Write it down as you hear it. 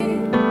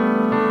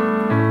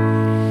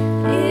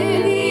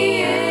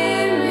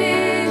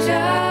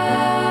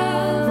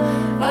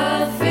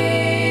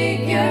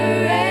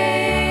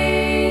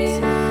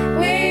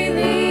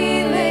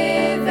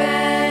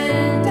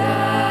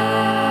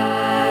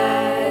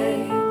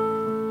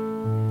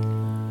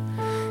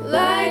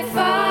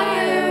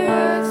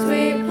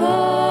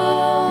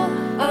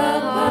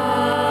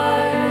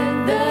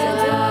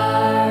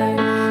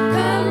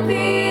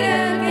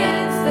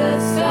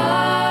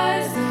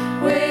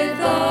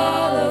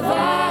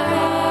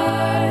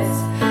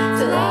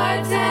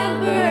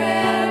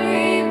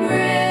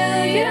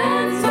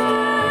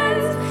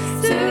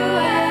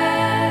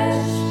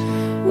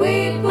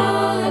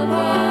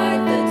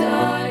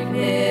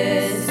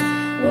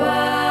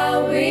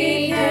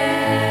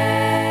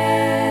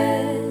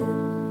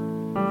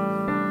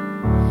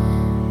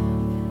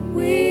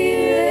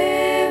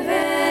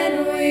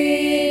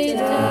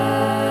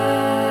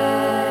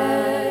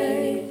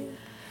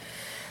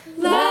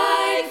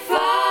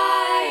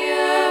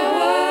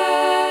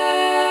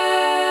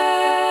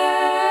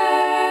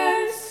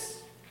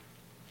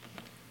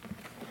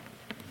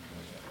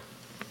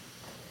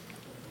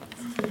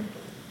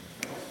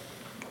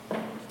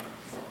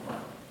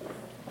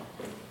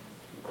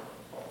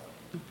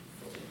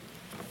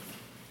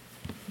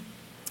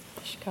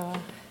Shkar.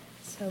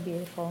 So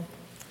beautiful.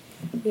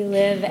 We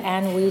live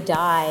and we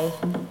die.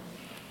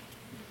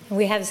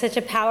 We have such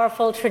a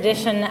powerful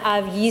tradition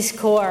of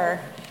Yizkor,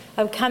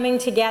 of coming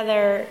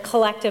together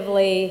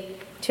collectively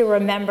to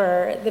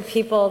remember the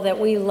people that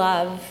we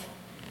love,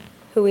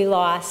 who we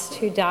lost,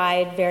 who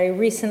died very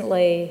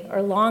recently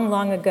or long,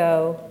 long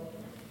ago,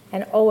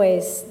 and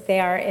always they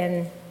are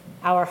in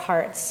our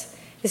hearts.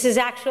 This is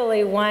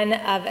actually one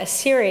of a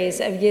series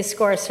of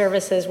Yizkor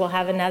services. We'll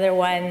have another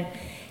one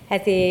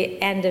at the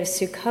end of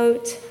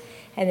Sukkot,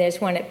 and there's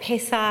one at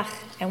Pesach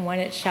and one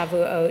at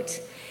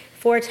Shavuot.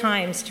 4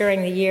 times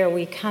during the year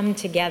we come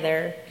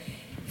together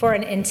for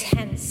an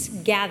intense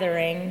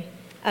gathering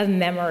of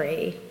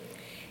memory.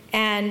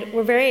 And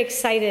we're very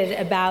excited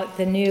about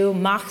the new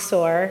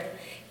Machzor.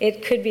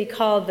 It could be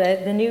called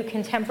the new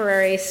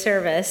contemporary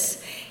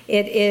service.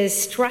 It is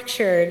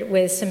structured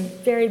with some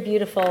very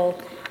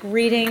beautiful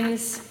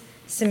readings,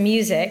 some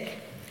music,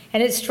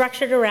 and it's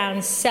structured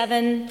around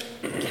 7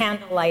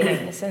 candle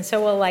lightings. And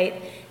so we'll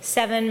light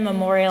 7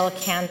 memorial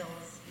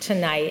candles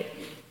tonight.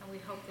 And we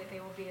hope that they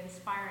will be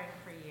inspiring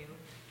for you.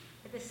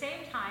 At the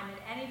same time,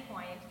 at any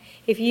point,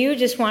 if you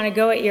just want to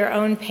go at your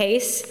own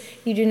pace,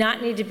 you do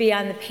not need to be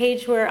on the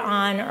page we're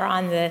on or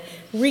on the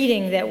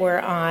reading that we're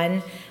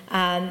on.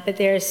 But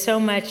there's so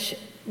much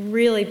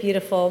really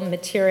beautiful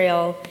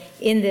material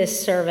in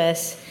this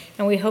service.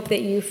 And we hope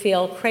that you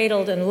feel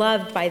cradled and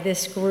loved by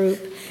this group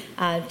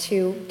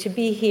to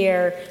be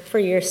here for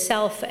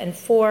yourself and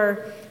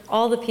for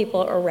all the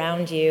people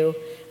around you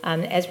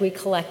as we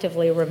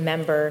collectively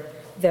remember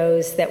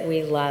those that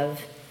we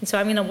love. And so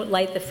I'm going to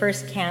light the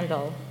first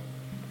candle.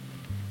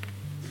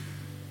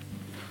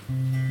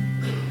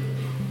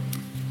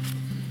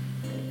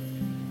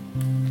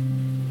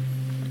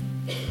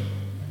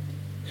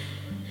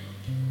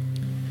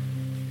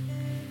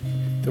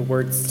 The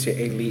words to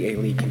Eli,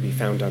 Eli can be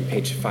found on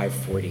page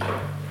 540.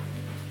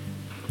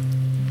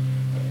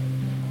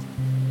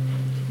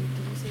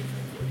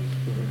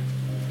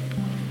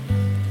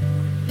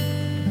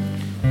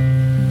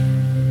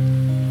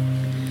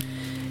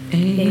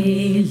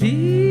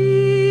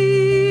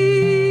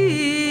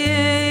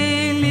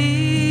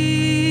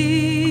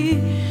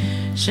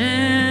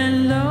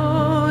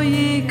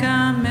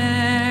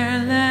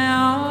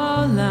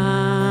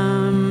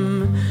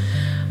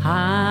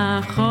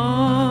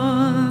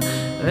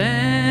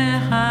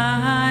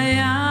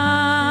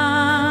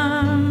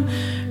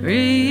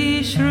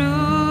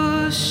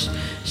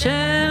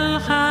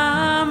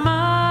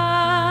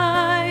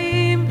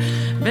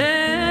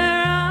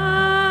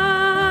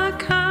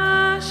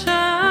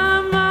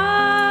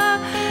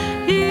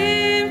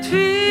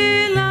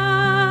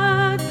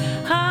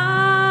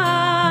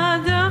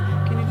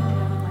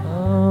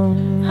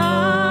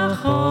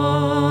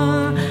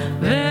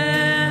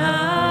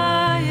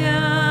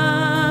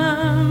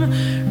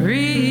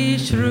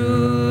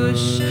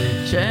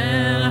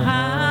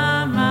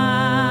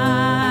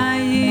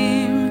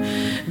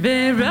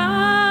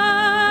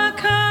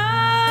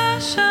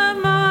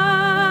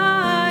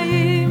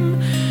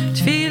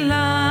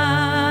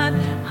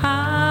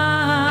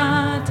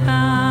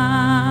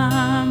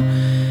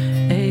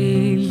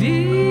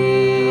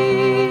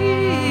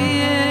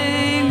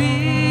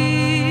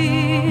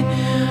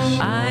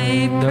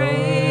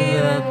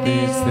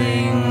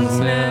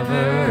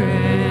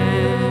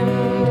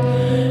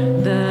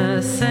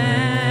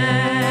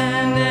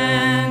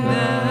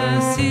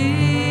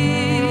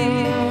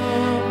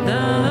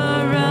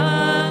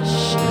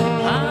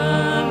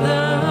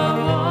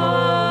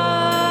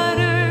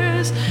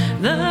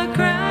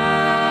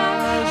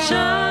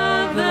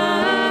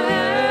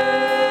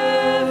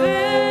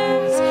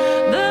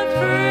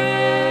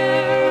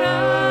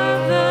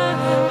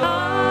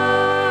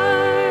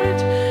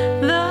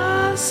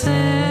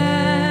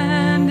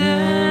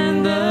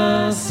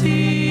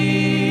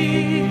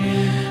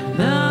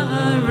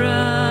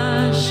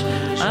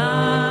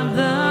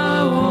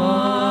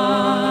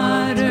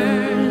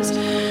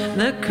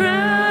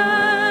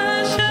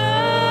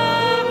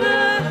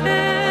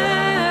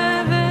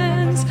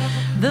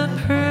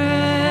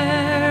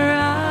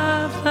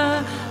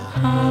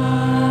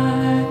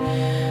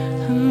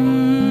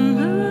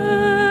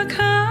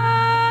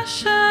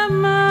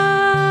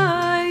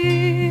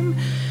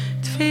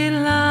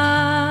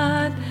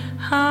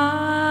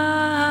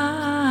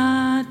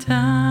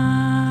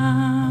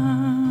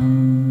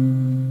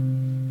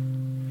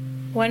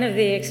 One of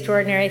the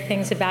extraordinary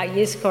things about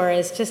Yizkor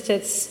is just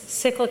its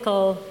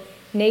cyclical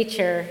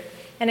nature.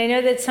 And I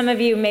know that some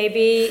of you may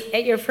be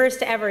at your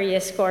first ever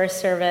Yizkor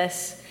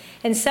service,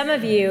 and some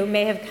of you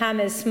may have come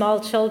as small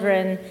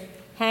children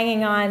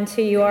hanging on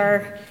to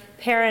your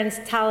parents'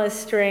 tallis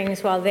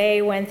strings while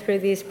they went through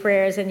these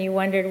prayers and you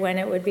wondered when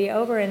it would be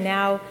over. And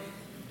now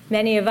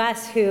many of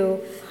us who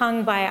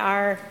hung by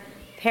our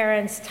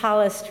parents'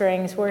 tallis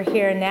strings, we're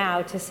here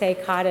now to say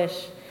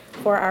Kaddish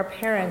for our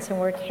parents, and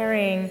we're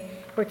carrying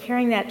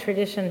that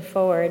tradition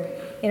forward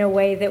in a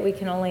way that we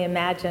can only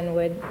imagine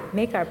would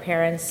make our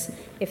parents,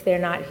 if they're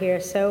not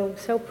here, so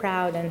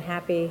proud and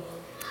happy.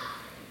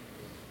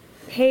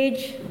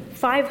 Page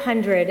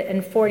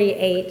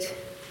 548.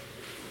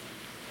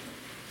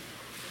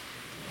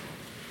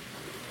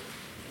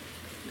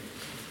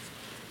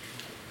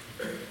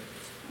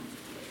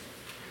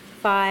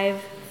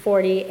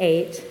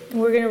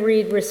 We're going to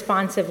read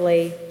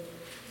responsively.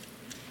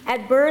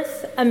 At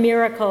birth, a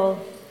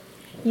miracle.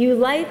 You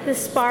light the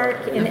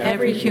spark in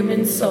every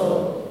human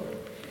soul.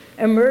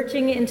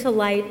 Emerging into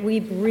light,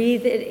 we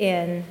breathe it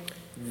in.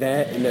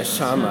 That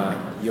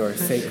neshama, your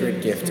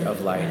sacred gift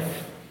of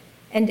life.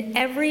 And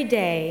every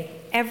day,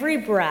 every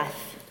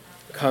breath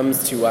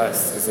comes to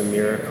us as a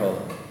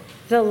miracle.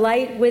 The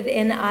light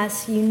within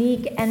us,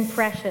 unique and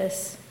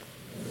precious.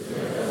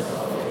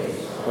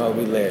 While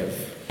we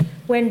live.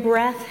 When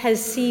breath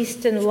has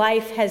ceased and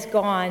life has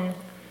gone,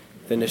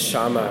 the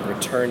neshama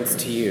returns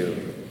to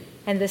you.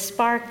 And the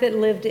spark that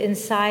lived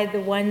inside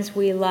the ones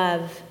we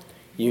love,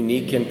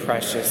 unique and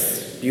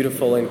precious,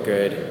 beautiful and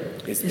good,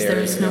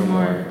 is no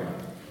more.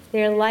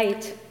 Their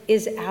light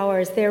is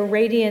ours. Their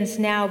radiance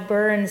now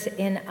burns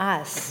in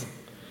us.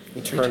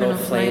 Eternal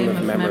flame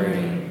of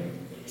memory.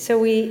 So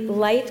we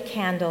light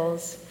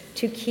candles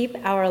to keep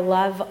our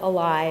love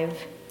alive.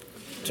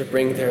 To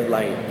bring their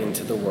light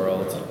into the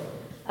world.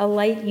 A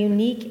light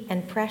unique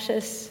and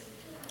precious.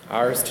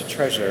 Ours to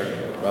treasure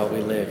while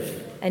we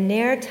live. A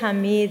ner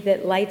tamid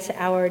that lights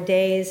our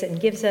days and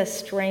gives us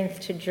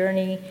strength to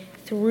journey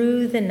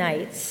through the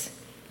nights.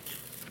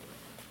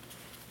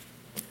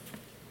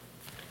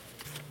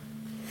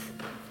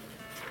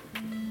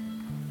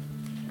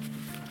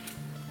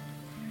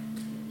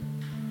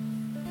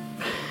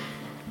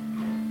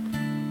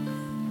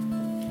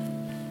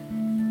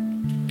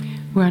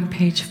 We're on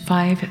page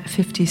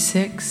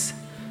 556,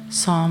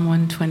 Psalm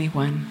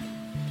 121.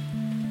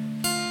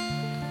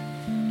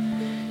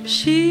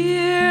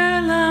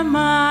 Shir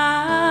lamalot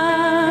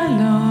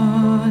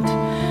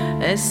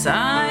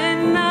esa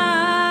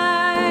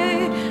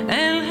enai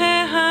el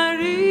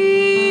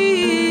heharim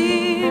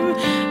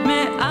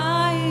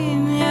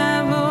me'ayin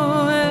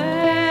yavo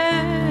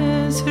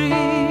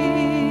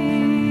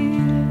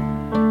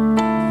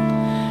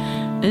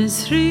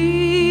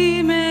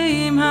Ezri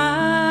me'im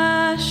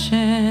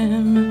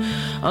Hashem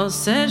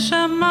oseh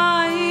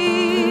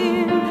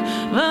shamayim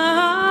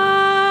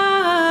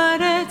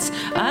va'aretz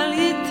al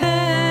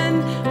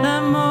yiten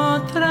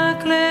lamot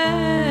rak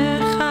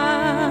lecha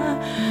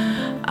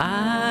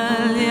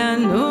al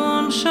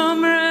yanum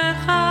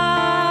shomrecha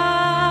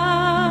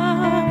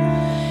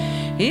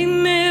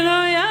im lo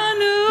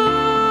yanum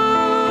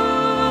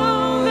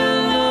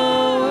velo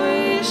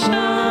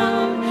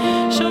yisham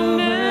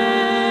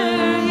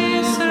shomer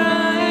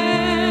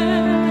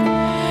Yisrael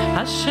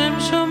Hashem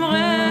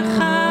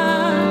shomrecha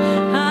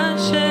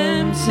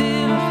Hashem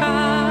tzilcha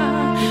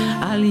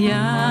al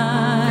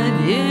yad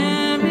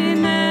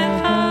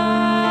yeminecha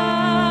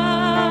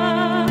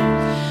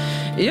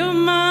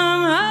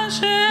Yomam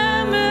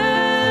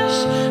hashemesh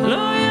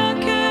lo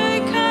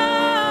yakeika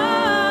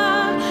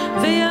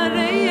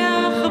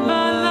ve'yareach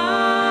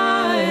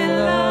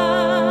balayla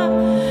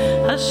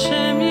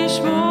Hashem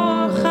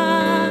yishmorcha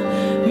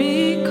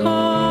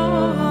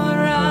mikol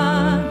ra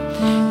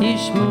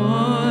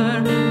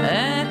yishmor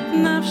et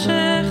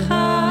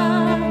nafshecha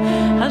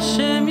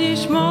Hashem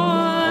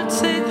yishmor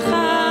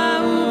tzedcha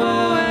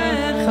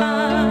u'roecha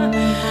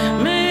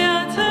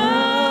me'ata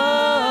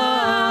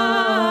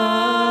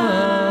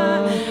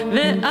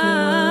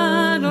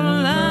ve'ad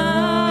olam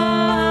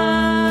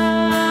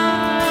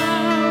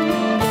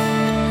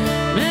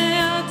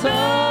me'ata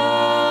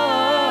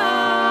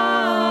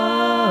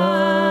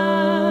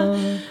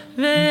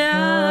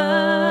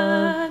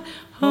ve'ad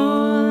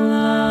olam.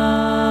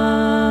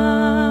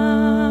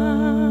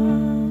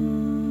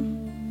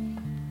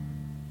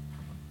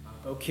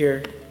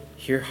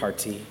 Hear,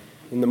 hearty.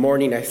 In the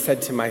morning I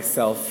said to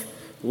myself,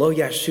 Lo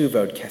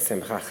yashuvod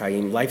kesem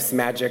chachayim, life's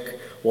magic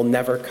will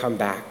never come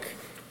back.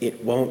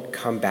 It won't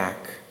come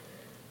back.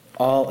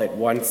 All at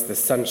once the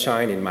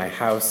sunshine in my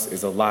house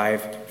is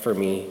alive for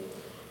me,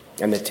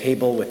 and the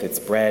table with its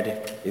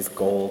bread is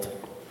gold,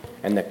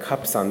 and the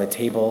cups on the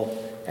table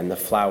and the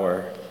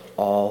flour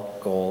all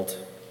gold.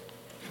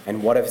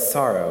 And what of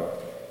sorrow,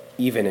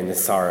 even in the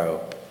sorrow,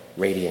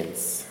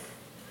 radiance.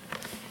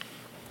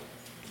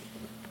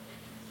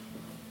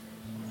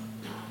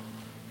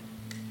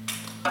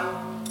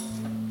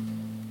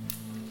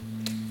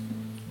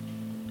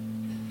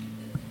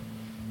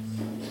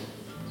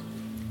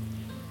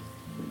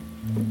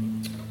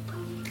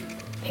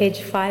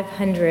 Page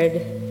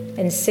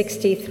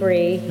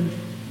 563.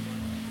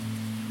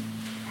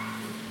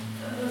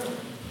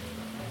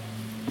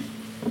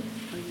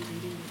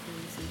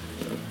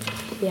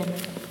 Yeah, no.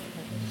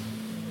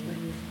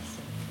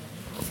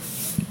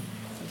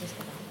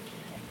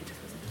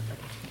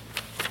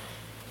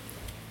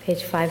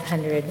 Page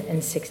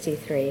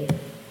 563.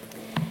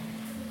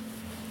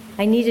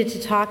 I needed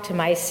to talk to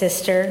my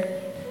sister,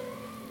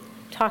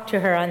 talk to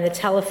her on the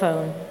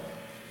telephone.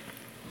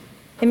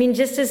 I mean,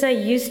 just as I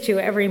used to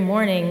every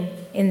morning,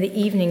 in the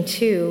evening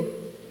too,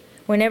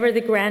 whenever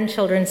the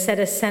grandchildren said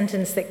a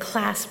sentence that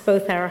clasped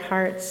both our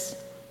hearts.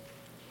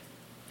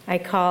 I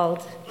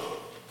called,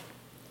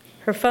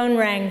 Her phone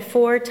rang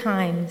 4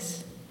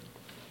 times.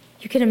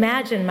 You can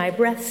imagine my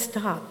breath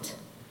stopped.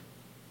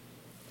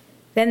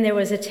 Then there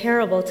was a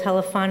terrible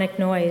telephonic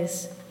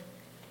noise.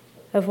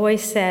 A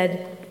voice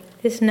said,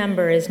 "This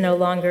number is no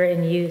longer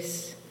in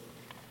use."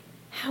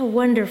 How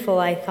wonderful,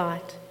 I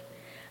thought.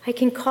 I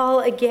can call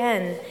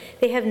again.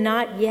 They have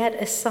not yet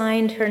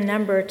assigned her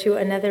number to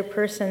another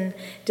person,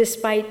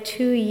 despite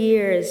 2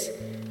 years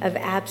of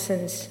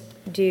absence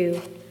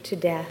due to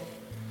death.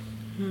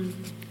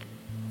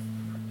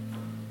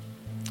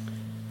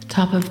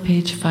 Top of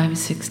page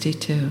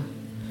 562.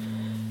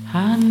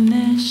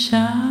 הנשם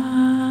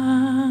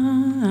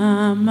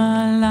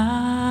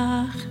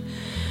הלך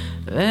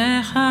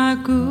והגוף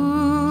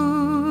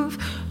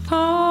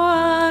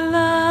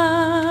הלך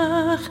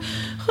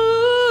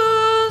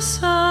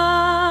חוסה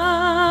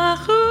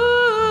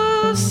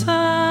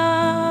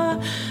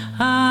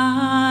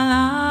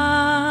עלה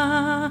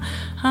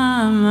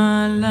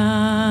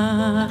המלאך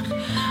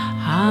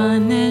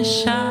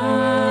הנשם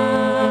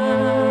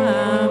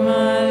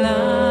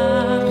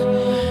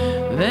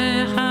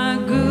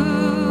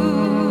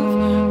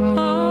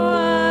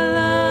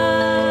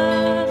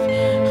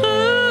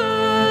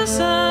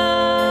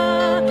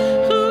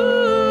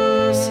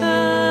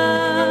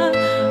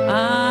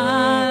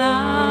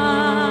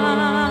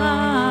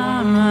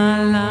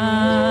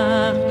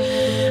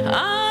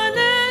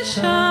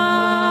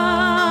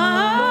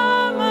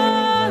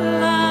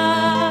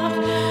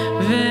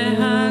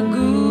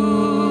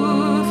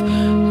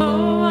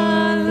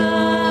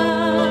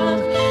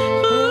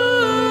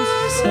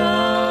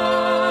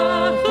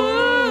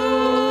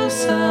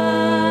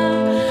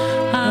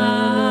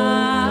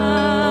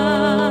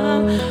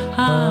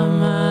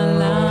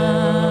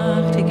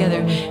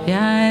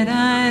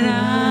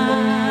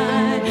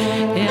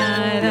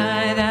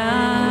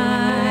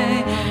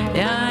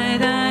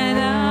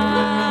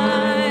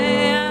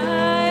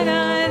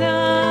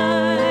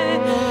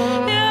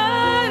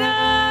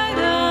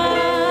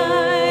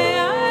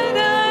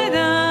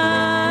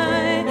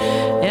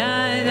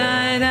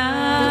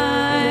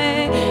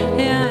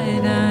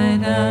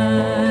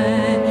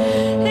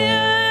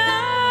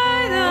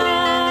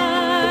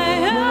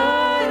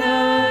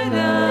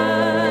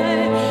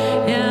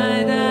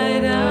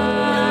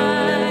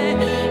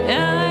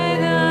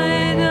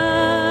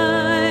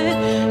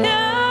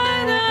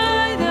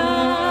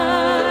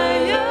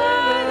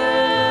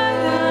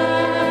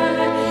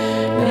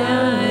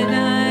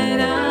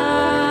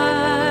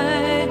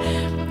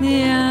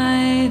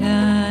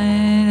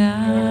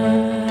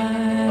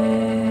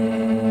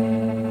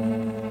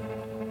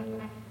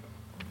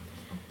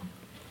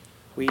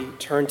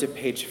Turn to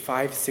page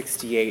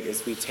 568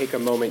 as we take a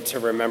moment to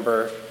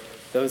remember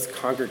those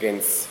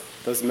congregants,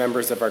 those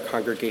members of our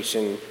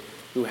congregation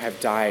who have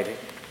died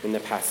in the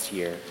past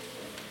year.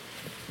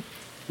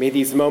 May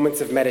these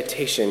moments of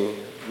meditation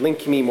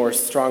link me more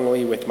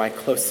strongly with my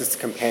closest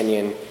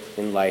companion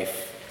in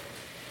life,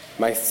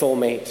 my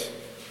soulmate,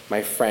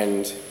 my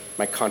friend,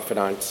 my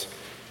confidant,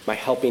 my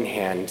helping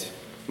hand,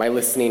 my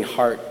listening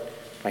heart,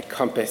 my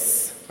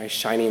compass, my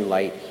shining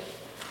light.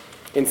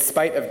 In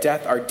spite of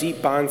death, our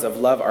deep bonds of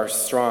love are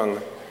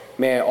strong.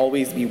 May I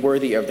always be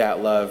worthy of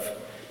that love.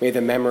 May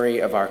the memory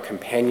of our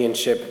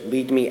companionship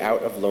lead me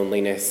out of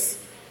loneliness.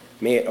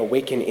 May it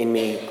awaken in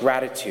me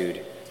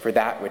gratitude for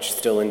that which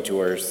still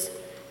endures.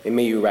 And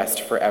may you rest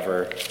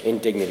forever in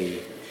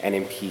dignity and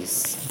in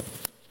peace.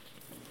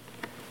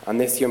 On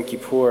this Yom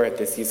Kippur, at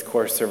this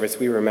Yizkor service,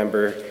 we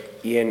remember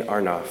Ian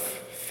Arnoff,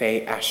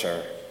 Faye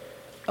Asher,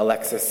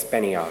 Alexis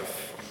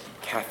Benioff,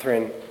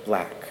 Catherine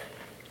Black,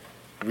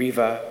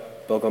 Riva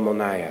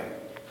Bogomonaya,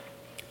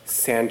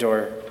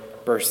 Sandor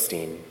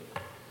Burstein,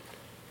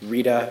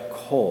 Rita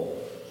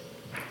Cole,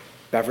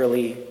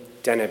 Beverly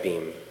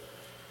Dennebeam,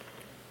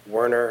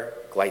 Werner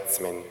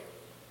Gleitzman,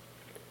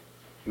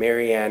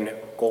 Marianne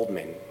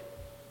Goldman,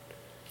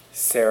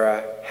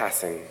 Sarah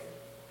Hassan,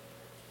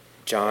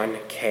 John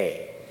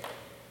Kay,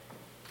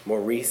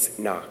 Maurice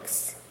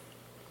Knox,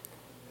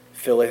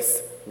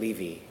 Phyllis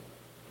Levy,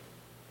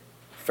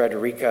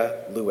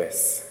 Frederica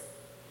Lewis,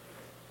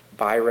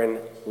 Byron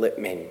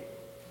Lippman,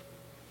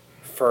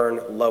 Fern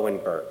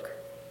Lowenberg,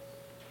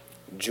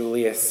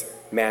 Julius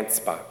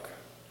Mansbach,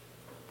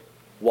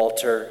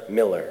 Walter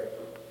Miller,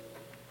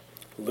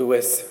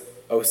 Louis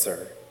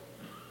Oser,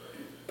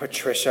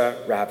 Patricia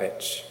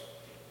Ravitch,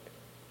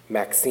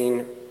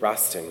 Maxine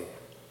Roston,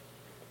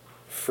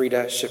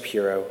 Frida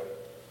Shapiro,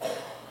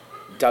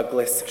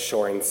 Douglas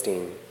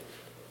Shorenstein,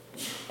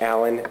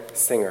 Alan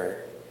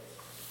Singer,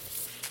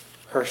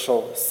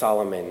 Herschel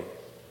Solomon,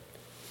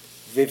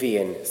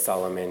 Vivian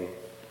Solomon,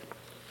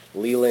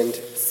 Leland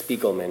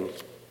Spiegelman,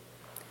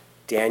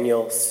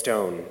 Daniel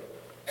Stone,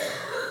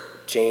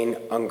 Jane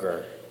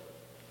Unger,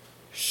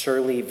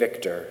 Shirley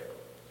Victor,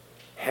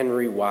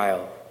 Henry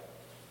Weil,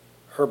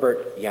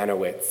 Herbert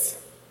Janowitz,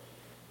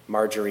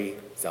 Marjorie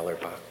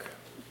Zellerbach.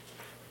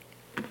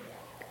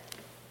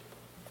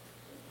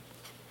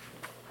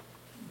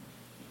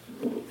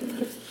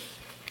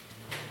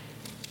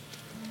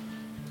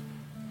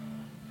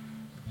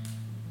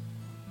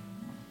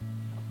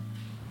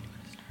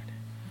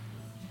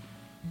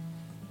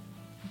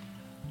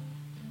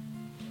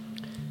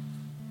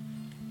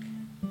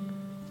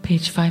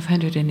 Page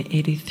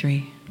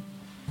 583.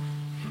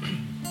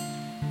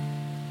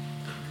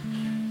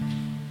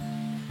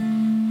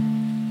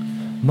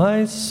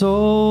 My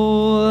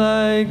soul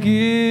I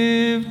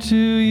give to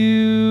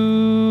you,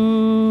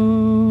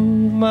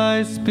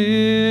 my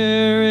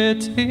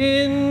spirit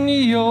in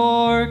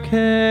your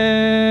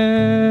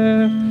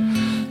care.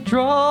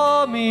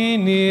 Draw me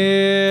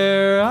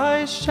near,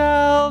 I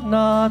shall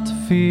not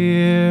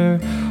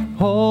fear.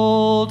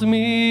 Hold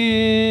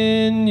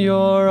me in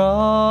your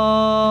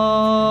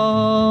arms.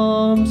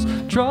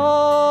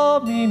 Draw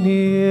me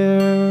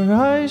near,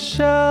 I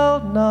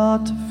shall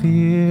not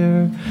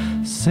fear.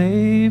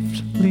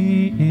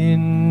 Safely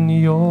in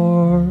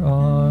your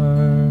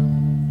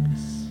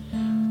arms.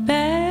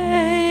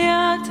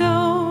 בידו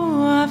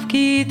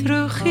אפקיד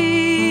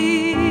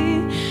רוחי,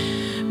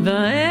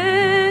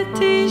 בעת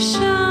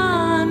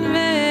תישן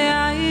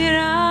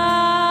ואירע,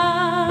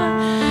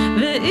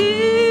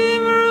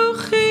 ואם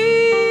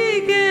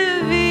רוחי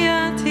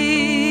גוויעתי,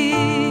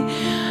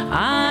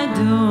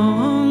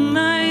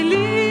 אדוני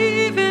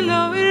לי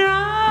ולא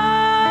אירע,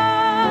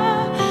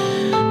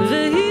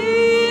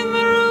 ואם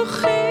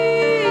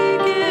רוחי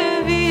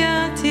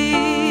גוויעתי,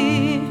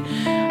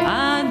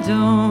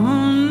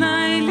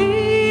 אדוני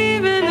לי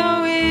ולא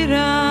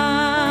אירע.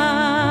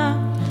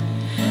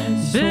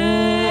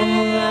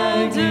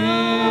 בידו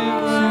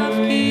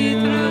אפקיד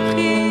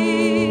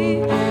רוחי,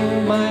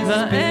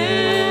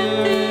 בעת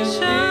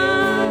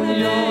תישן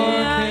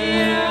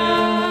ואירע,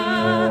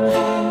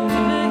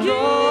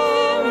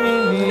 ואם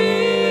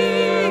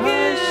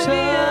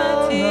רוחי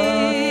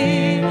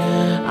גוויעתי,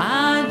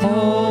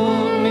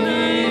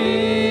 אדוני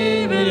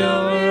לי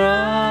ולא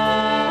אירע,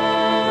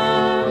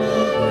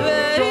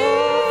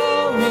 ואם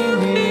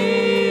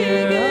רוחי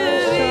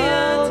גוויעתי,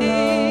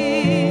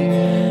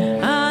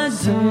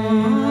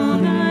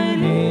 אדוני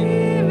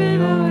לי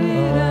ולא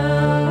אירע.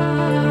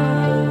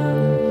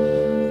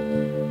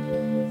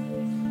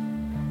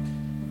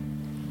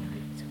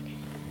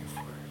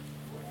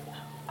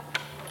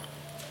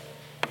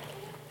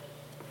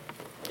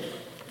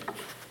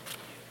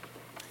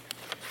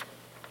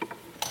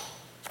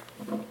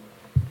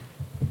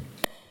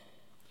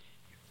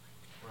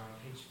 We're on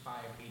page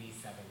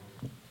 587.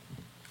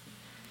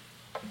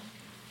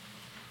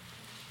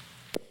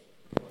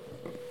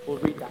 We'll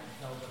read that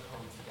Zelda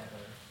poem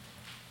together.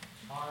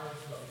 Ours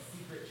is a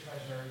secret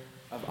treasure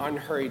of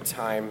unhurried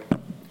time,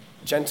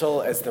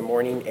 gentle as the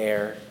morning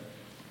air,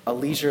 a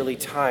leisurely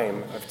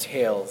time of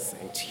tales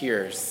and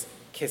tears,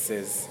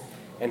 kisses,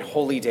 and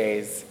holy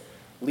days,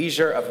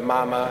 leisure of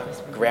mama,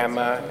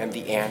 grandma, and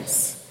the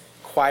aunts,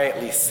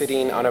 quietly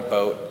sitting on a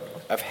boat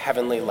of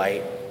heavenly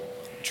light,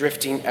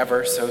 drifting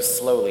ever so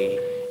slowly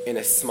in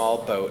a small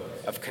boat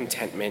of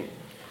contentment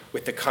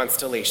with the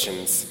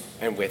constellations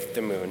and with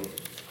the moon.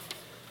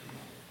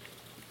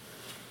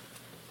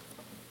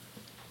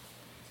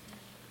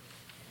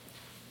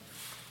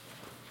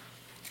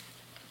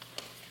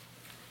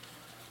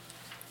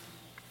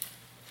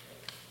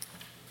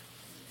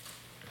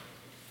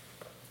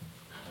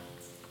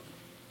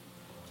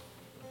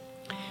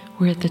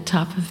 We're at the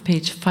top of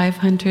page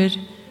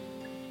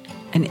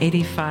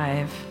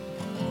 585.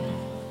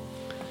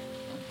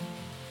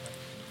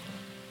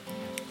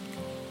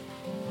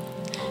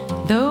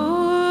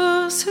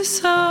 Those who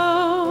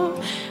sow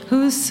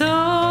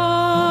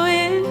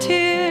in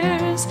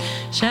tears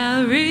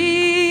shall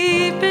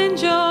reap in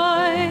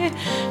joy,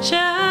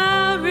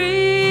 shall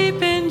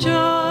reap in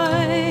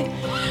joy.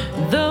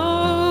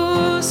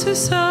 Those who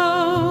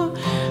sow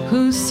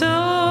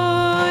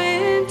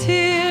in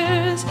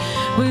tears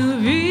will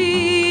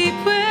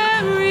reap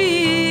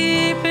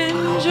in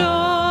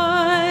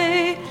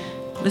joy.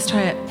 Let's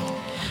try it.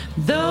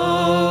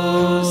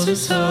 Those who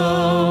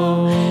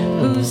sow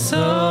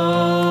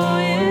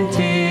in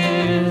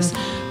tears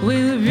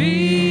will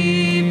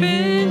reap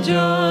in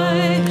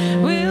joy,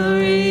 will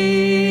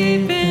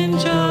reap in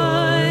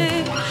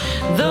joy.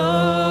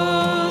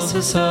 Those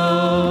who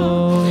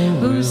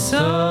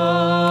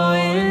sow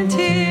in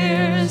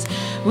tears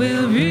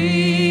will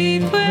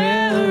reap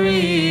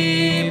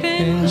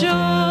in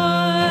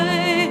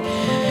joy.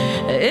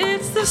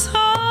 It's the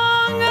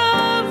song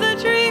of the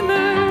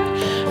dreamer,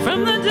 from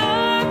the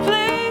dark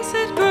place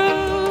it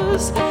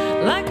grows,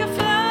 like a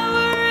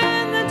flower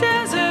in the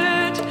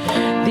desert,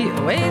 the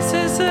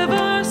oasis of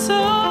our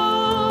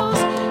souls.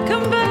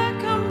 Come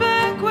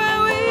back where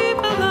we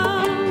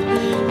belong.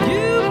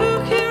 You who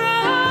hear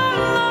our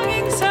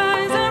longing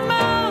sighs, our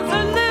mouths,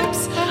 our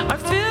lips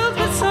are filled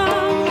with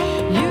song.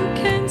 You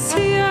can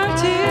see our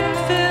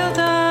tear-filled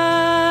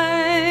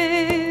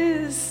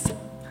eyes.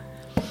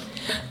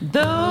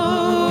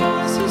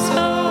 Those who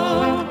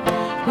sow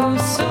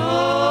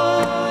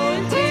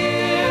in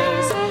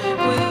tears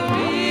will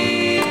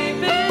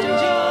reap in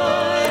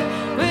joy,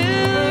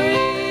 will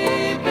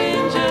reap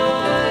in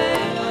joy.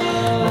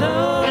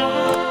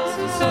 Those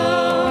who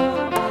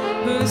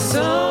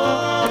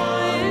sow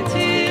in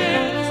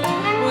tears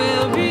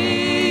will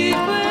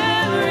reap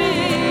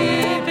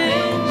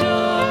in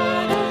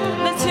joy.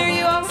 Let's hear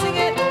you all sing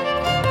it.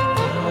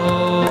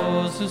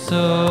 Those who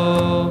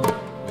sow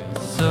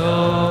will sow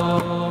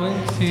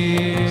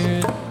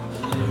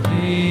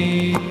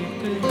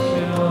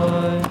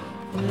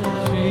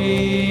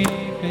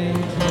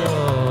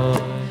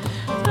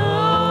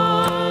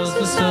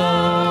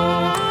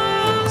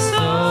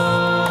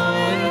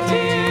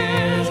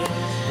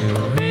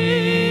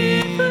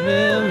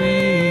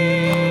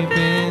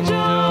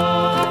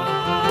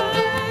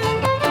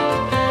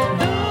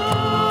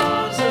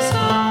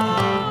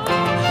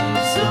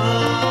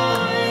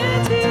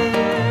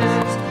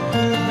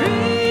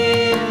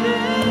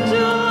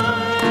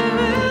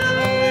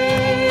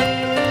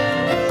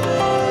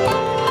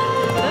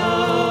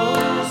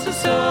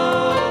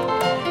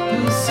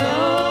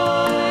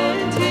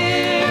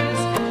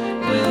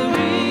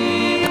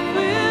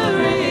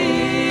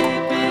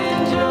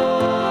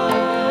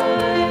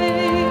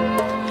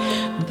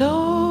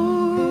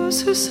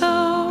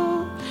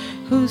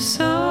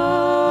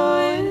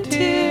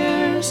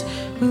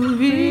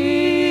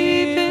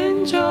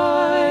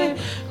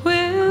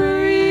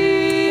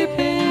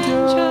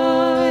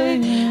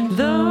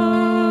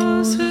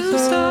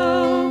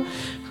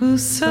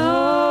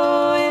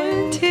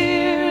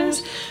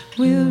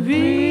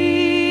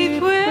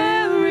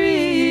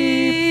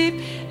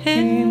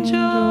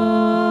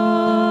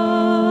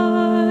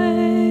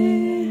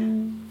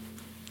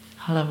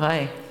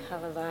Halavai.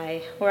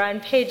 Halavai. We're on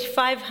page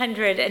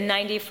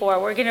 594.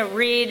 We're going to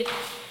read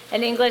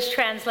an English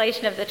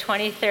translation of the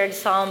 23rd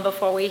Psalm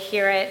before we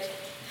hear it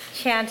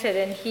chanted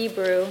in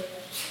Hebrew.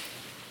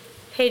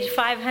 Page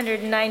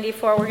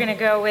 594, we're going to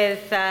go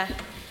with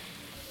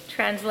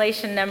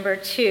translation number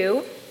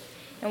 2.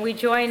 And we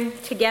join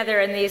together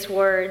in these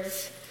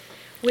words.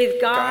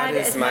 With God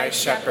is my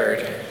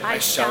shepherd, I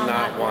shall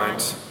not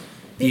want.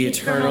 The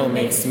Eternal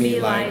makes me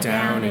lie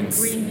down in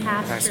green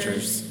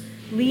pastures,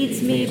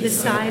 leads me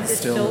beside the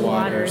still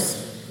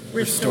waters,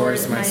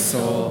 restores my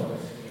soul,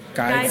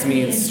 guides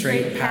me in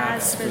straight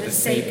paths for the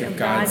sake of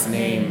God's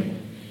name.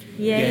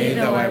 Yea,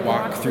 though I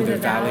walk through the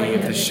valley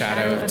of the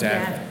shadow of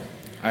death,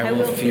 I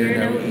will fear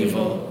no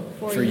evil,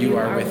 for you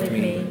are with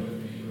me.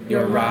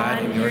 Your rod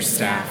and your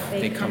staff,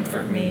 they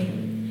comfort me.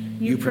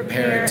 You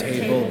prepare a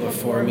table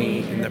before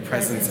me in the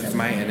presence of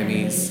my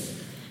enemies.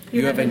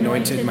 You have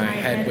anointed my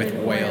head with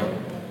oil.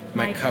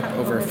 My cup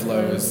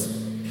overflows.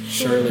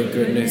 Surely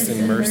goodness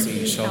and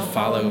mercy shall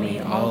follow me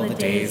all the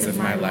days of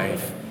my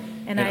life,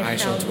 and I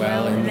shall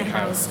dwell in the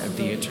house of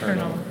the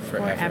Eternal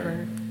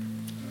forever.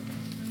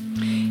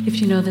 If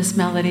you know this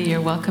melody,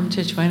 you're welcome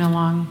to join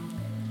along.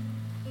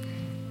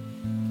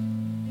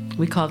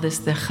 We call this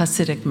the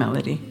Hasidic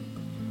melody.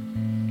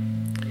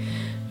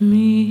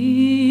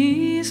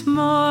 Mizmor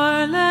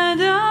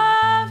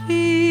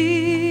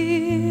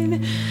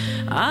leDavid,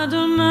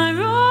 Adonai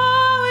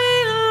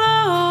roi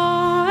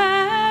lo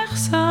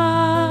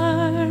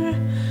echsar,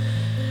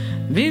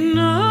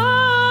 bino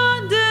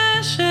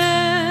deshe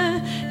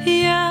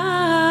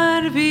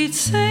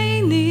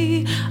yarbitzeni,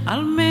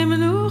 al mei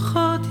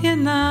menuchot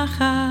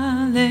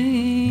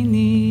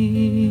yenachaleni.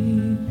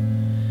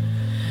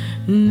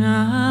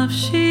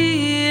 Nafshi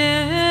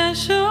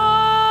yeshover,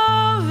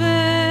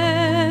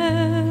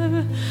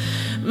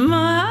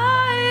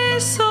 my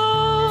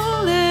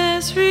soul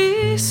is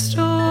restored.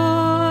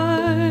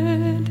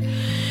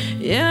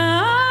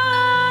 Yancheni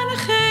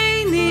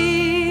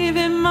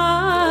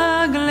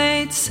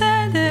v'maglei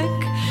tzedek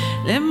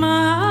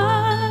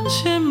leman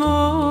shemo.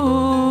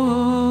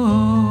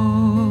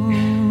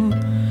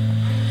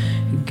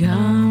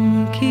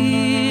 Gam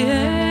ki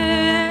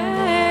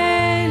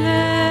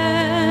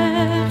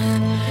elech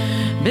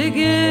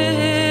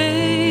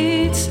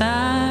begeit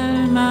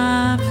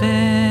salmavet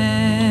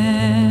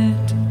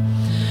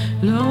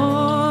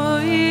lo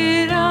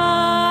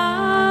irara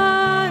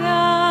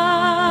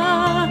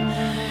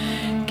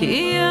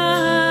ki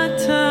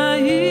ata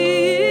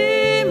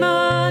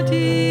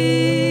imadi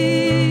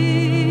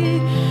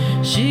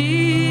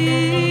shivtecha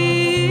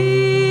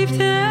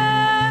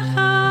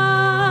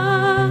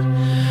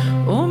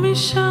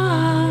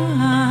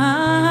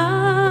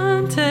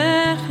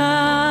umishantecha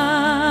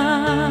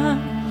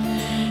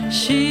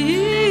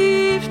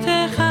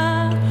shivtecha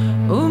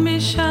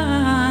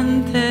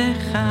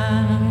umishantecha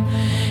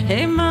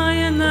hema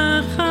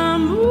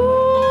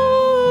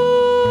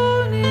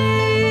yanachamuni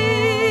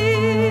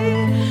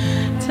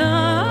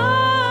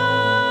taroch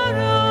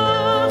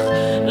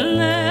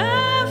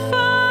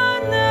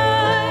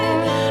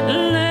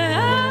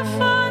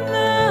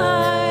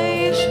lefanai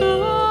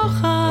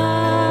shulchan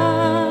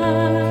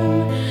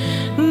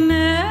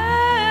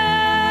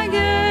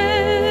neged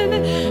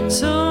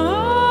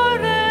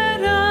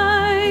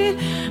tzorerai,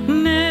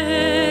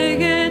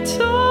 neged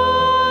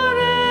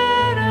tzorerai.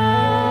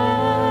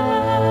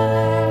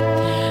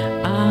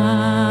 Ach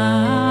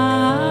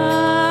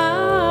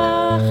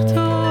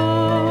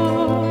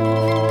tov,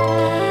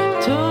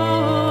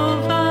 tov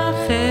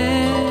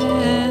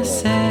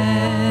v'chesed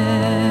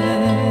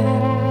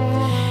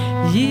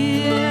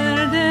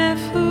yirdefuni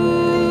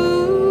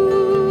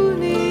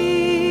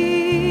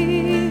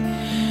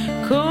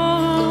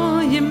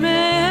kol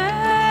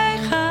yemei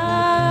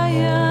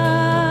chayai,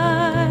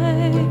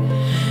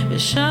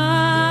 v'shavti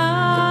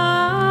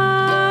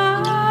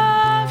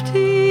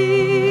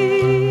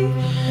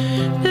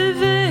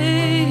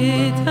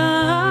beveit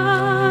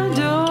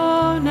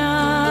Adonai,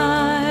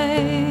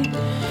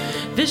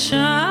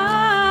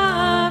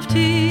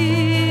 v'shavti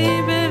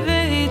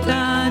beveit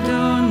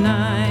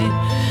Adonai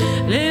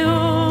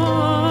leorech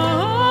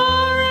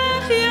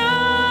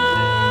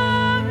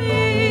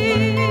yamim.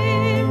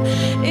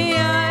 Yeah.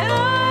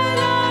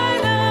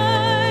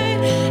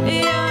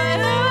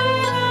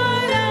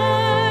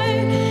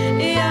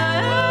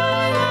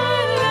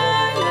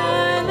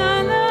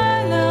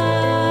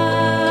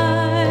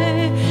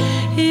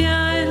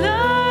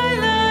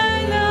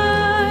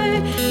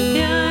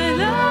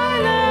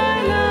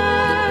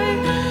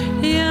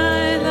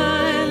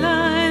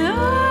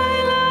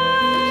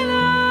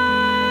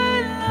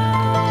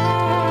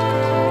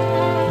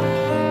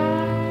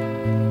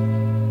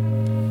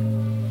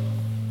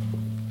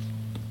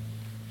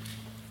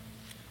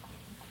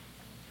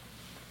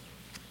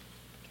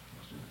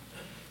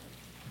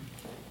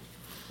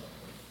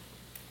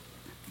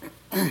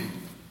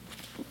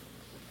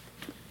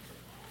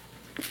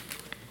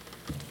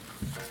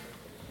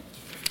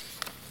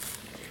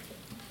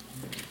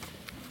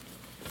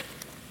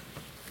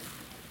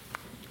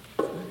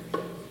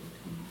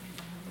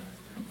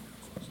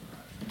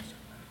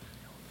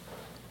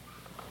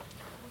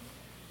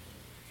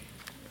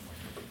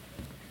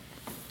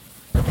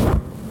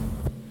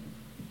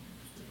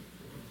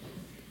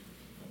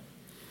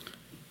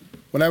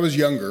 When I was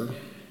younger,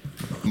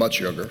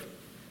 much younger,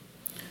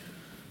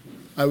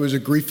 I was a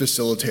grief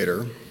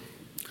facilitator,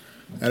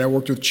 and I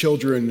worked with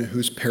children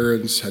whose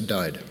parents had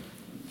died.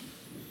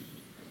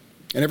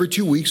 And every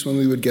 2 weeks when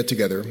we would get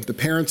together, the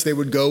parents, they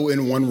would go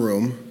in one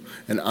room,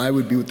 and I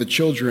would be with the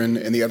children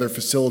and the other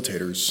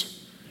facilitators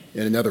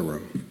in another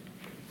room.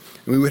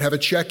 And we would have a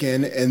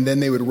check-in, and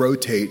then they would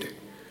rotate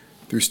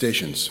through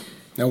stations.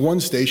 Now, one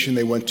station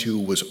they went to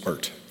was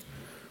art,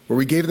 where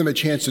we gave them a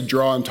chance to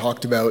draw and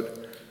talked about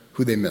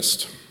who they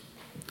missed.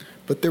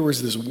 But there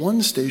was this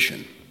one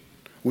station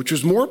which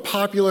was more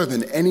popular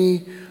than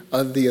any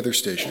of the other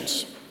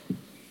stations.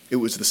 It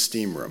was the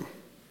steam room.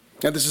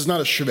 Now, this is not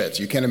a Schwitz.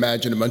 You can't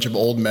imagine a bunch of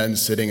old men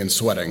sitting and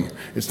sweating.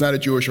 It's not a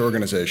Jewish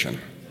organization.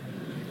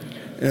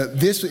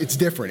 It's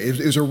different.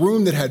 It was a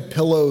room that had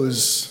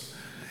pillows,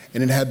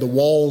 and it had the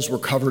walls were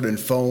covered in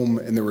foam,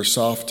 and there were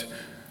soft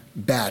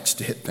bats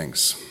to hit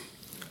things.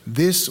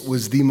 This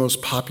was the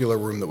most popular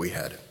room that we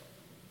had.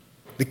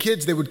 The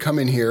kids, they would come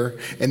in here,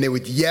 and they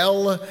would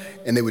yell,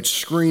 and they would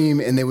scream,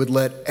 and they would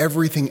let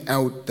everything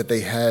out that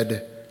they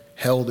had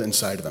held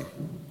inside of them,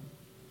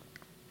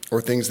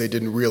 or things they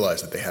didn't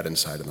realize that they had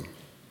inside of them.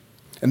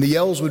 And the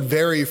yells would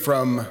vary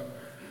from,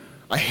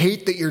 "I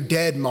hate that you're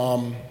dead,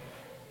 Mom,"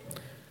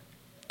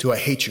 to "I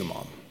hate you,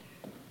 Mom."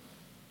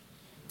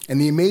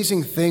 And the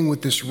amazing thing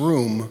with this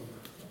room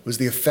was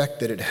the effect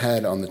that it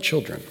had on the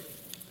children.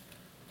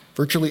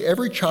 Virtually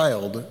every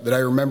child that I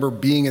remember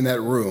being in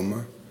that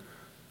room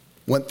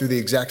went through the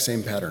exact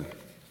same pattern.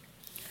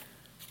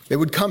 They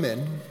would come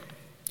in,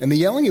 and the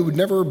yelling, it would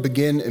never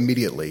begin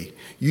immediately.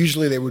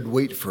 Usually they would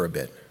wait for a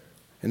bit,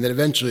 and then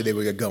eventually they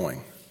would get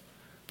going.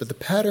 But the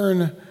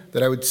pattern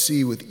that I would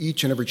see with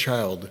each and every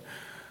child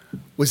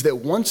was that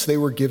once they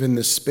were given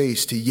this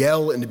space to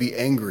yell and to be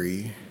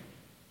angry,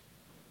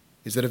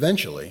 is that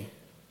eventually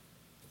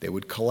they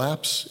would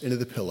collapse into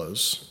the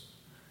pillows,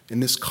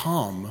 and this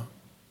calm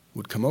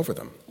would come over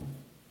them.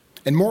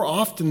 And more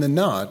often than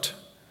not,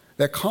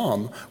 that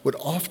calm would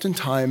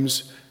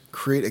oftentimes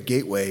create a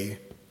gateway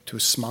to a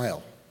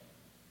smile,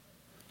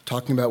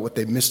 talking about what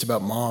they missed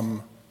about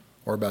Mom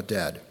or about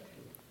Dad.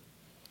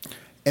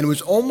 And it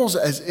was almost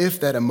as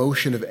if that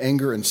emotion of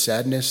anger and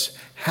sadness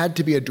had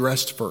to be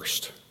addressed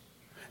first.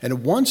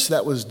 And once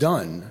that was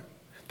done,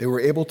 they were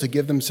able to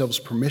give themselves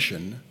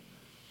permission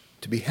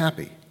to be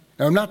happy.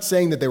 Now, I'm not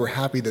saying that they were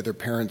happy that their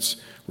parents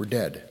were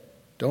dead.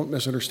 Don't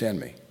misunderstand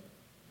me.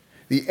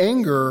 The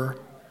anger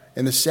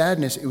and the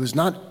sadness, it was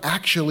not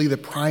actually the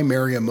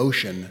primary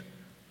emotion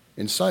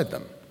inside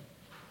them.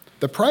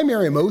 The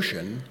primary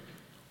emotion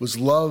was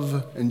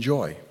love and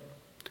joy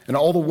and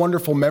all the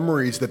wonderful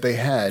memories that they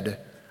had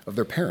of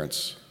their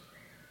parents.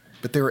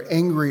 But they were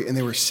angry and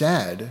they were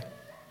sad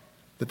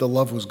that the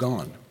love was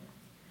gone.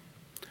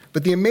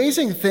 But the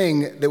amazing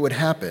thing that would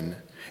happen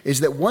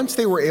is that once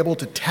they were able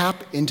to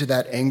tap into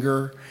that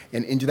anger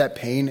and into that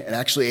pain and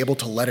actually able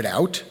to let it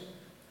out,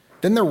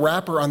 then the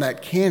wrapper on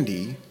that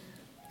candy,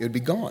 it would be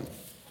gone.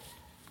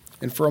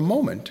 And for a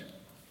moment,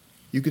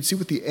 you could see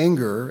what the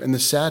anger and the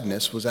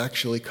sadness was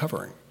actually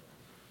covering.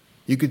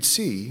 You could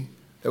see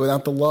that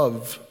without the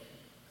love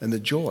and the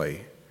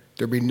joy,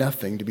 there'd be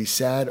nothing to be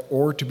sad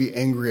or to be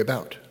angry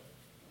about.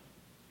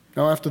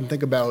 Now, I often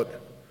think about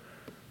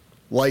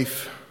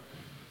life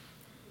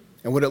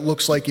and what it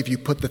looks like if you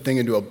put the thing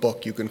into a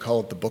book. You can call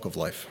it the book of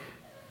life.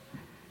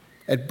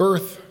 At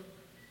birth,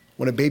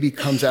 when a baby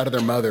comes out of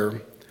their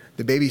mother,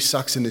 the baby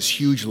sucks in this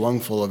huge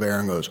lungful of air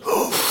and goes,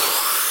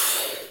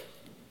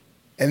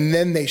 and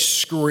then they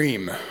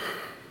scream.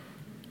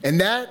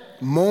 And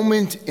that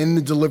moment in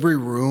the delivery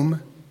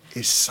room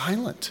is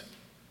silent,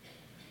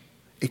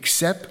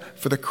 except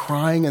for the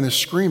crying and the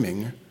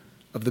screaming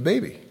of the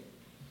baby.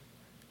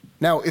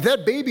 Now, if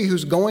that baby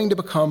who's going to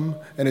become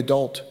an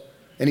adult,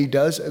 and he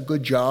does a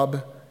good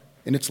job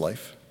in its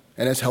life,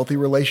 and has healthy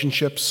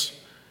relationships,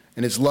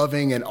 and is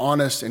loving and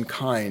honest and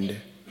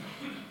kind,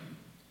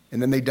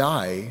 and then they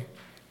die,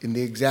 in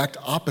the exact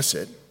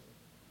opposite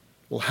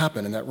will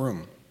happen in that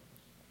room.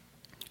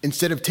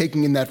 Instead of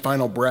taking in that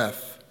final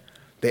breath,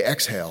 they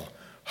exhale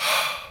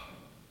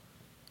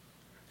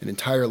an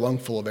entire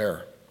lungful of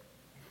air,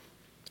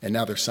 and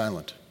now they're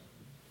silent.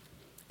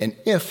 And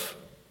if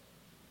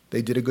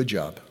they did a good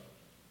job,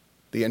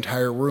 the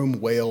entire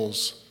room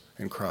wails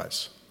and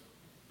cries.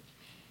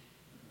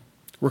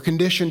 We're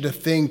conditioned to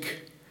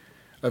think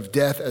of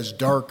death as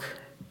dark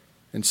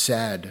and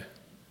sad,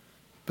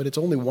 but it's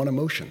only one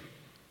emotion.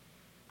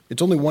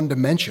 It's only one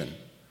dimension.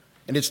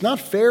 And it's not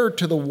fair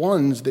to the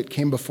ones that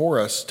came before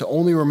us to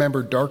only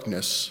remember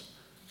darkness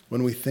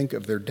when we think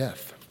of their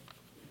death.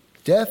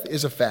 Death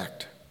is a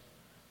fact.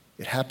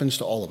 It happens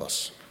to all of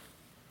us.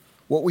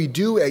 What we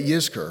do at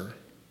Yizkor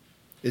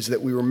is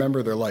that we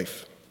remember their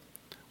life.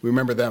 We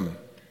remember them.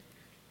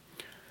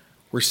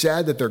 We're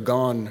sad that they're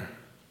gone.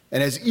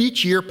 And as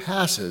each year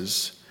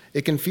passes,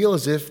 it can feel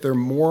as if they're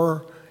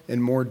more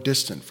and more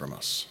distant from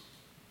us.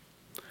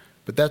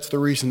 But that's the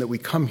reason that we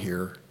come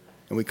here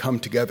and we come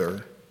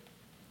together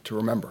to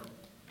remember.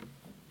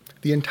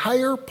 The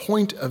entire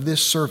point of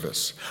this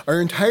service,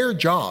 our entire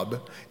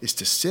job, is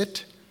to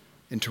sit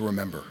and to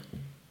remember.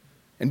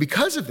 And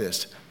because of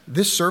this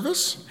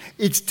service,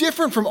 it's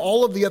different from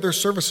all of the other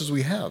services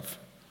we have.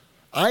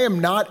 I am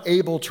not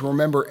able to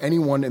remember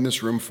anyone in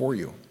this room for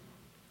you.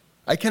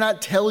 I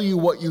cannot tell you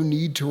what you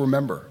need to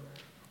remember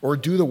or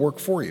do the work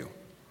for you.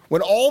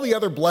 When all the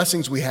other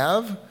blessings we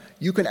have,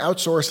 you can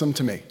outsource them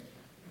to me.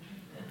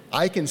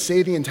 I can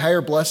say the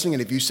entire blessing,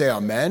 and if you say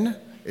amen,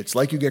 it's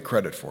like you get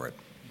credit for it.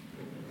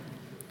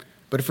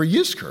 But for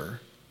Yizkor,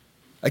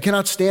 I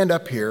cannot stand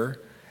up here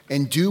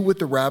and do what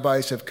the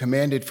rabbis have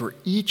commanded for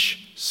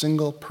each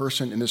single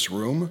person in this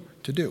room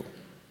to do.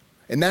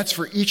 And that's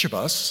for each of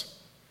us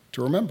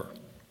to remember.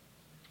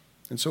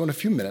 And so in a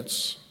few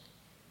minutes,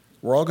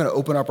 we're all going to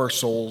open up our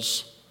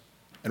souls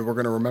and we're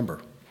going to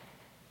remember.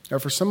 Now,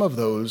 for some of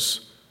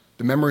those,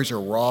 the memories are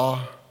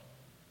raw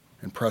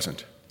and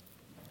present.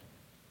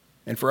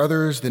 And for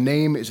others, the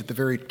name is at the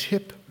very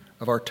tip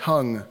of our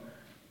tongue,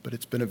 but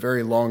it's been a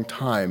very long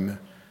time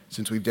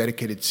since we've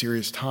dedicated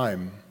serious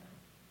time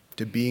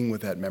to being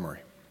with that memory.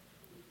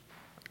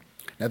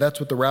 Now, that's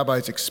what the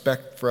rabbis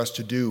expect for us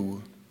to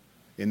do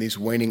in these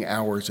waning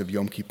hours of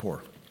Yom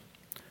Kippur,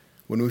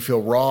 when we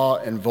feel raw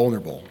and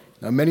vulnerable.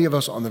 Now, many of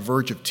us on the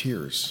verge of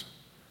tears.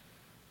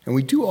 And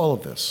we do all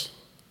of this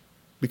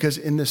because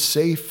in the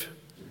safe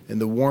and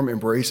the warm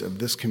embrace of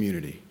this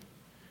community,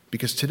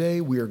 because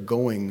today we are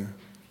going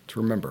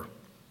to remember.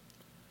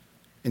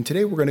 And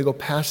today we're going to go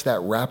past that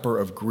wrapper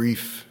of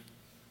grief,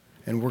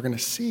 and we're going to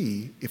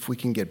see if we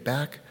can get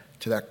back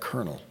to that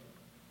kernel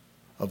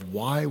of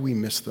why we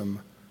miss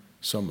them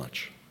so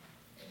much.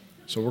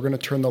 So we're going to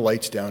turn the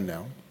lights down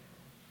now.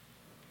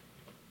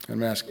 I'm going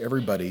to ask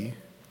everybody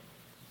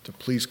to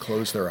please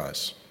close their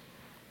eyes.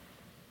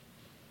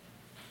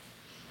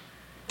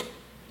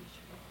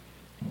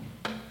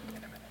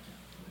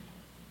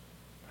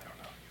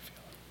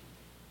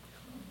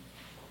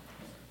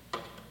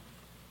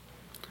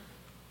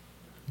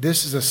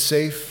 This is a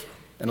safe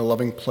and a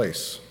loving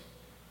place.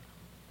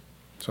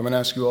 So I'm going to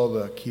ask you all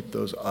to keep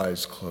those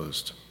eyes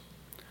closed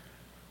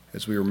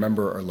as we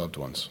remember our loved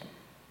ones.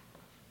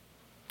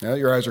 Now that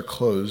your eyes are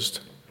closed,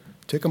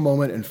 take a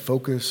moment and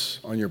focus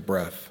on your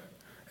breath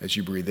as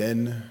you breathe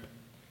in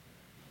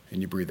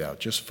and you breathe out.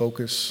 Just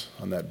focus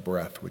on that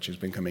breath, which has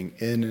been coming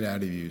in and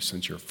out of you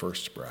since your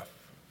first breath.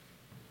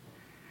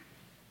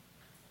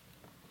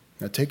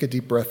 Now take a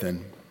deep breath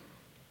in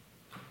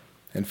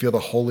and feel the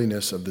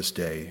holiness of this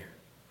day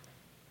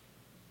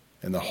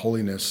and the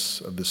holiness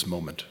of this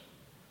moment.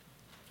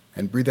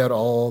 And breathe out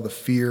all the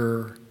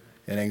fear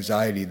and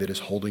anxiety that is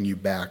holding you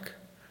back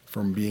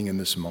from being in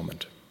this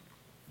moment.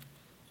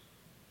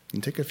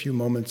 And take a few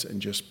moments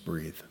and just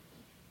breathe.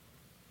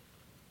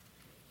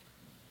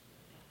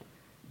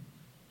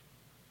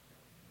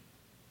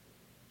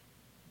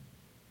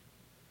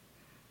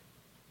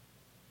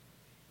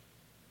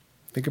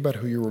 Think about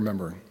who you're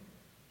remembering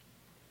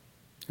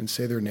and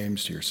say their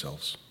names to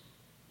yourselves.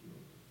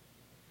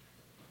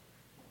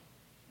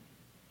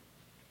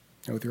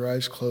 And with your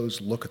eyes closed,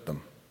 look at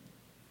them.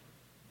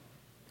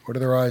 What do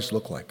their eyes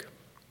look like?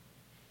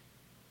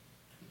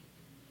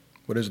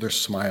 What does their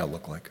smile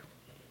look like?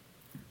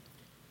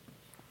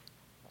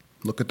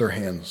 Look at their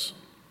hands.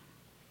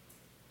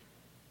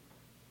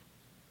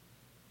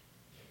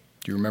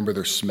 Do you remember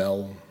their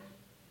smell,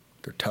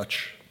 their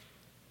touch?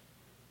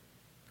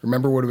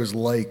 Remember what it was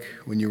like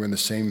when you were in the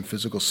same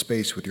physical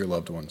space with your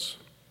loved ones.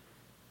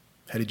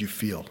 How did you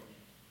feel?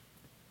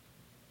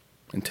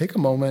 And take a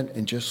moment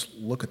and just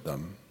look at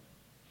them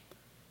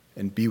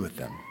and be with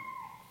them.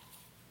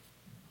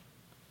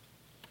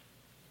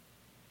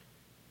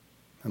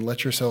 And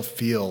let yourself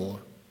feel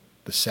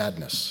the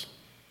sadness,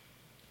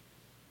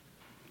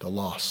 the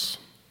loss,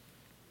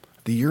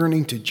 the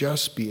yearning to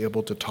just be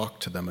able to talk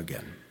to them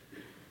again,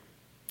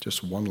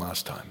 just one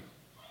last time.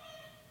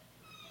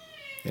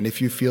 And if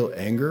you feel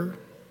anger,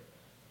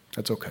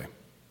 that's okay.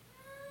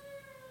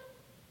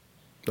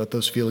 Let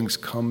those feelings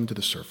come to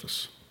the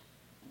surface.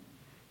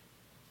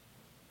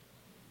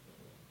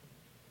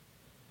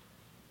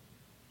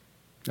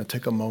 Now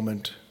take a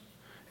moment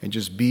and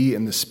just be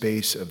in the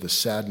space of the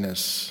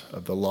sadness,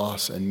 of the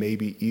loss, and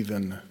maybe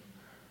even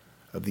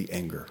of the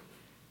anger.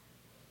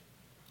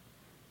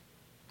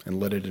 And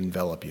let it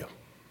envelop you.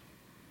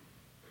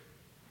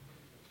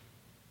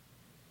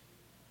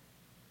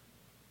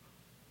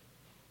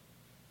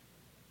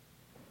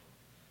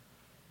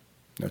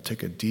 Now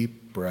take a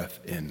deep breath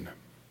in.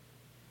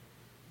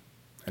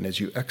 And as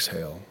you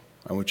exhale,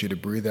 I want you to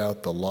breathe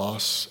out the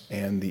loss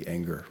and the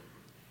anger.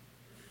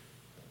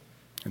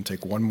 And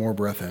take one more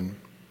breath in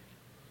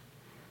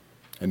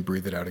and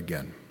breathe it out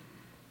again.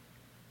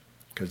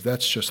 Because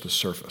that's just the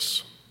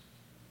surface.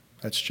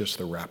 That's just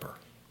the wrapper.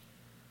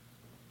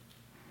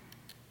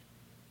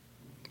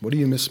 What do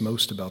you miss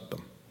most about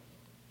them?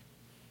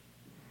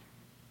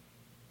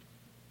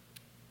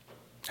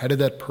 How did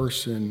that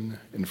person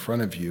in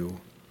front of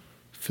you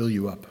fill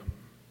you up?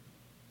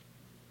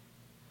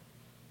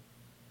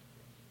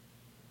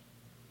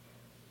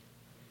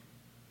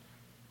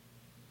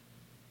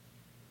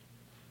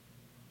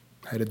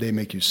 How did they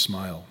make you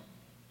smile?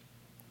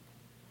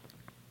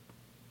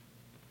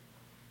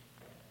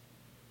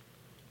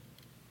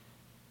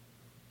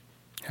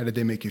 How did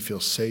they make you feel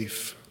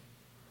safe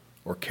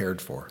or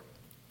cared for?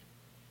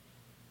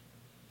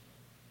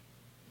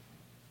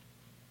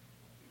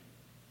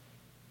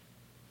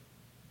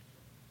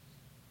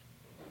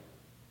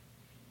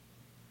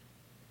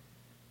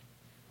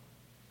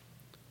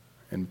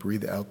 And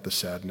breathe out the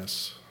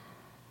sadness.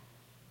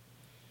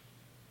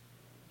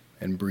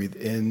 And breathe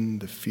in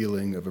the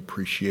feeling of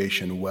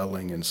appreciation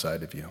welling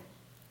inside of you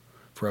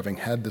for having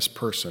had this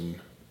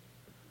person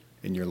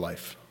in your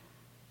life.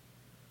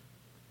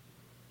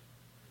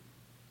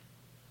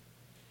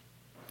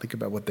 Think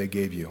about what they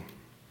gave you.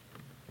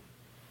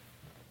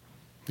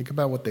 Think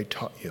about what they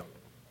taught you.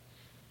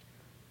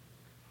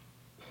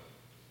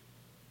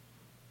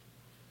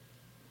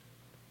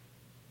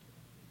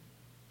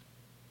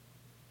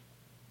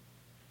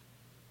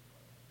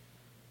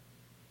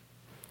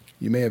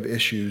 You may have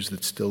issues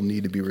that still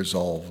need to be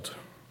resolved,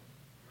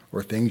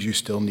 or things you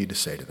still need to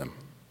say to them.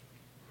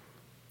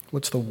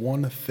 What's the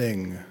one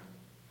thing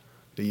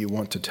that you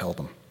want to tell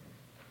them?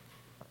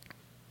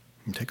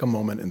 And take a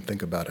moment and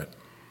think about it.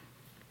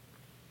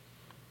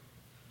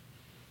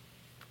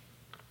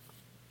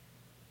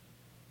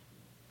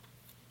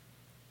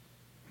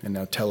 And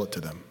now tell it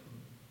to them.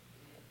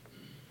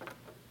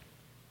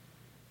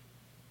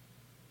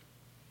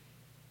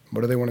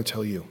 What do they want to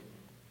tell you?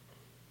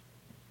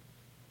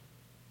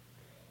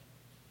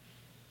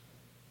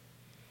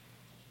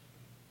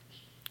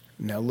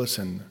 Now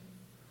listen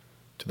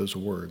to those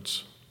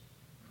words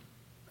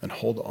and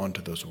hold on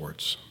to those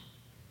words.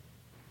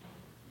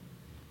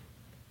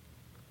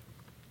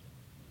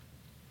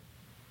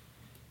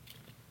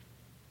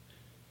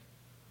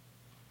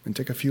 And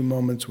take a few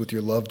moments with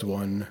your loved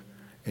one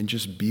and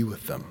just be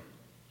with them,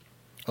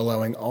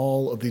 allowing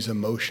all of these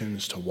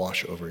emotions to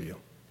wash over you.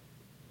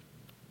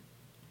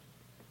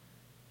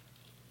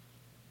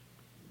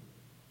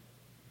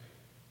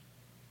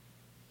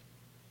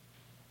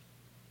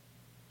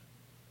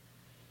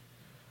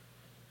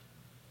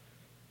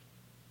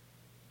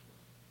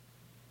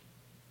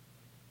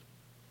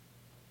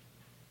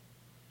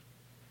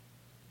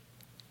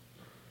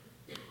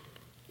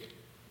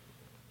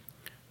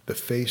 The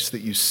face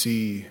that you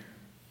see,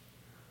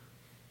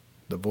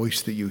 the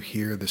voice that you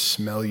hear, the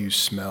smell you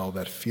smell,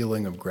 that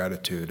feeling of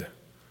gratitude,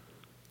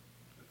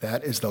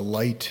 that is the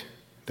light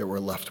that we're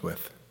left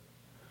with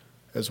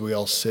as we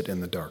all sit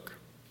in the dark.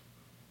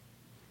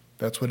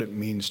 That's what it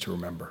means to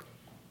remember.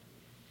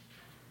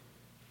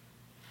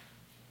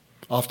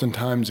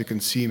 Oftentimes it can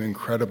seem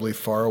incredibly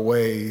far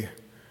away,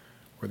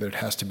 or that it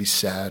has to be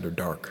sad or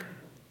dark.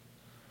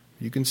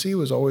 You can see it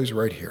was always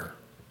right here,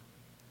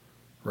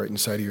 right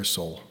inside of your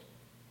soul.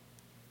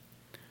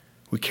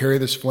 We carry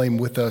this flame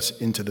with us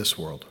into this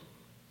world.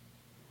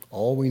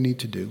 All we need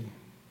to do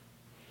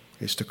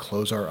is to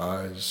close our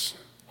eyes,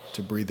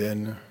 to breathe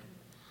in,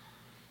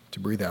 to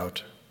breathe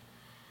out,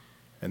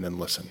 and then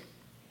listen.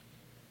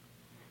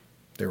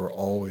 They were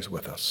always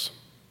with us.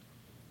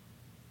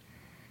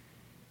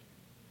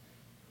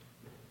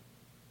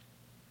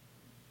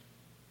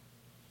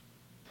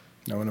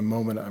 Now, in a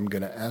moment, I'm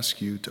going to ask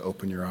you to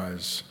open your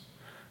eyes.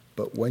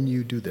 But when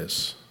you do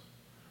this,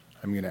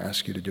 I'm going to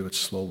ask you to do it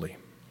slowly,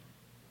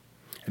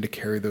 and to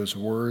carry those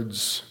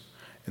words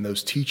and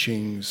those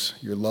teachings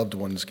your loved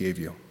ones gave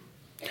you.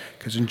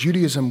 Because in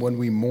Judaism, when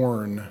we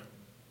mourn,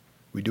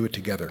 we do it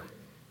together,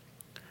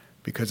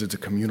 because it's a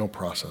communal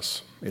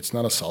process. It's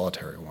not a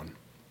solitary one.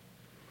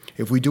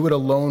 If we do it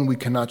alone, we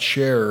cannot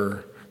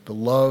share the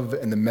love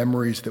and the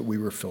memories that we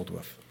were filled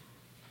with.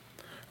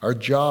 Our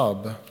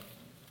job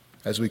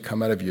as we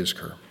come out of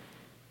Yizkor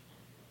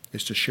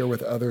is to share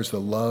with others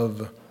the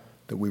love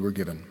that we were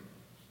given,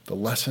 the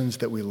lessons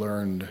that we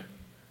learned,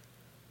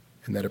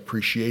 and that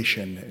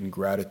appreciation and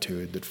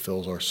gratitude that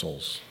fills our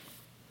souls.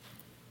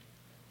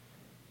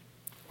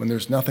 When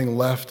there's nothing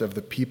left of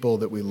the people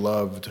that we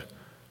loved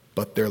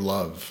but their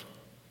love,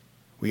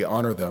 we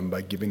honor them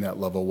by giving that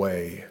love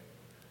away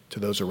to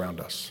those around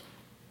us.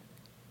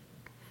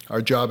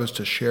 Our job is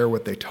to share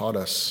what they taught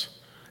us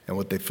and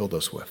what they filled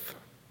us with.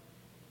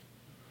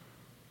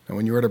 And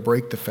when you're to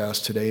break the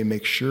fast today,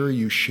 make sure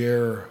you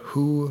share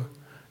who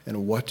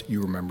and what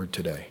you remembered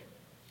today.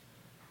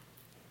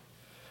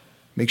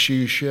 Make sure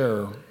you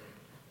share,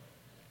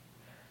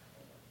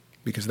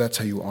 because that's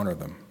how you honor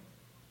them.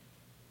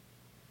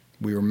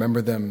 We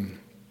remember them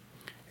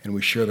and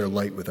we share their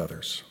light with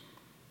others.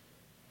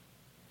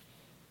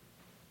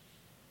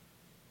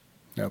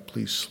 Now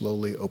please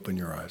slowly open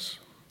your eyes.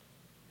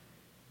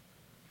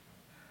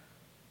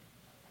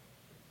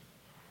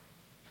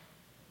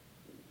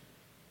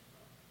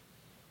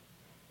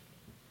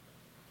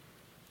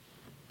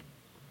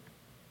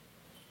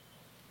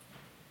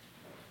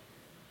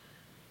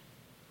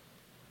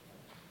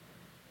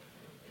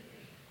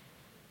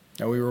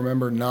 Now we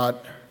remember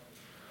not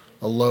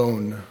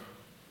alone,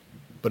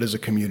 but as a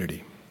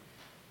community.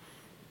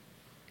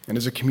 And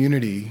as a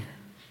community,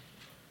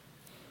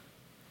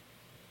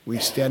 we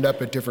stand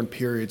up at different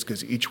periods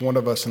because each one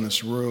of us in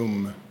this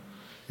room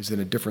is in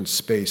a different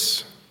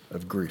space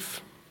of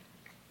grief.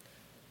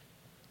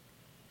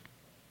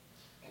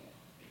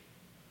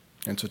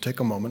 And so take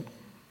a moment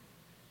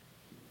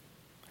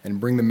and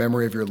bring the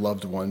memory of your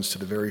loved ones to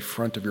the very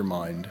front of your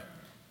mind.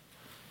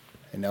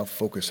 And now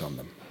focus on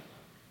them.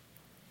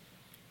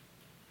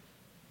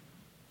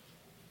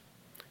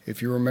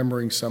 If you're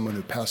remembering someone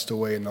who passed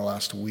away in the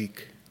last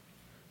week,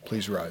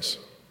 please rise.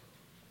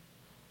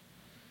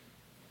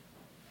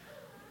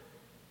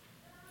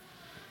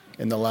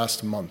 In the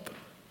last month.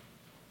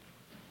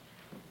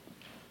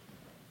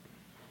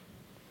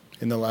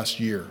 In the last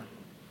year.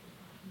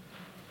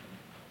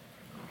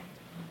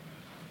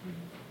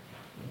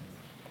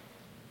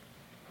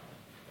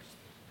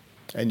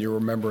 And you're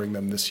remembering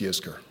them this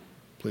Yizkor.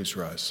 Please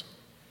rise.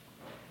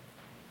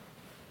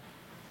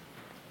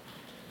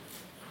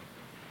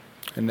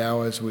 And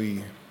now as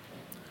we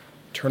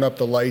turn up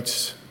the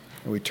lights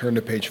and we turn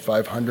to page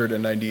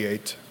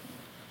 598,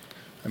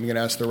 I'm going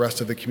to ask the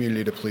rest of the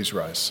community to please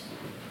rise.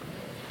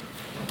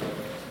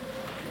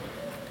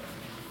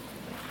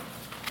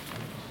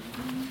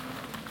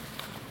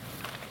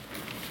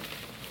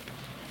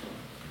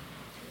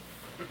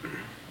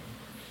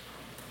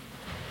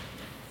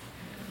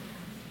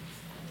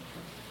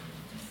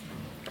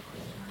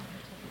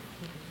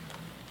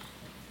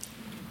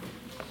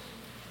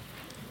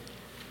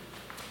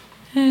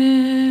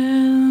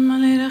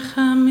 מלא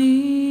רחמים,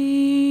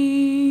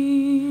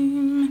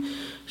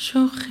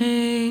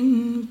 שוכן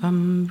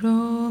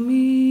במרומים,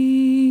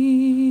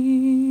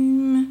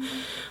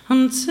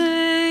 המציא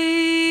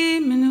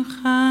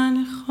מנוחה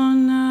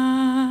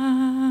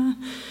נכונה,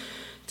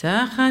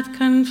 תחת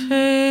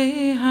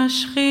כנפי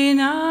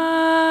השכינה,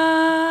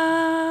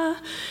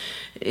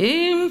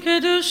 עם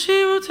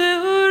קדושים וטהורים,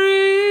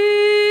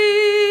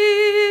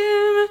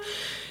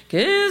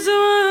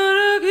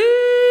 כזוהר רגיל.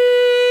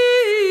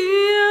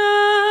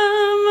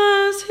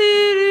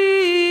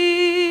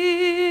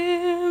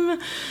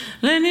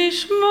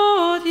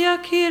 לנשמות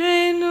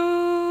יקירנו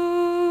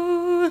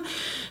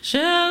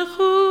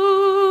שהלכו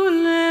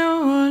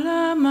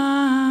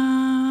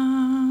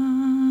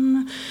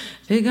לעולמם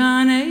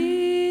בגן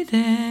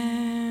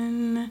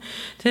עדן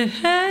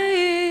תהא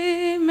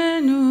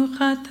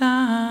מנוחתם.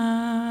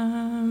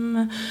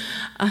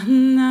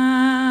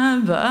 אנא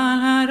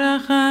בעל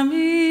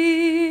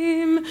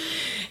הרחמים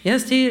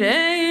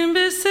יסתירם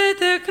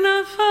בסתר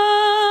כנפיו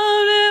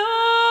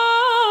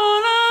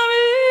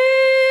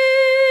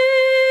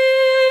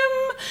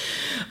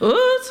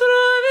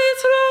וצרור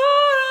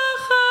וצרור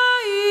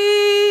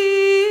החיים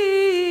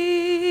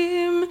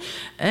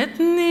את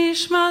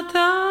נשמתם.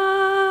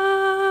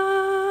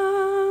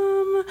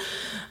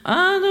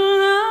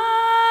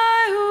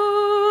 אדוני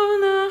הוא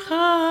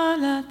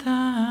נחלתם,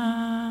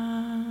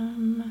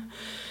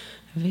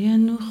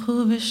 וינוחו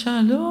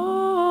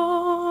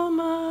בשלום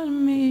על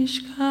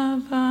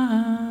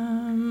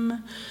משכבם,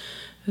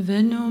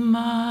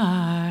 ונאמר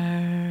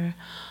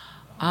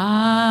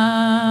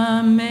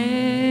אמן.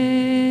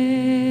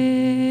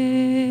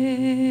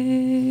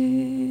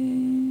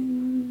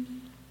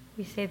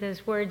 We say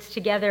those words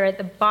together at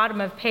the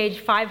bottom of page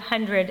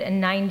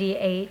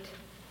 598.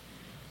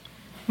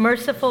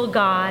 Merciful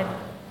God,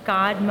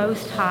 God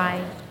Most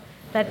High,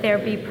 let there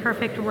be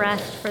perfect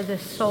rest for the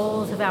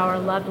souls of our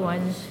loved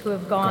ones who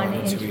have gone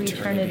into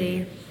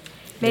eternity.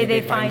 May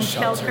they find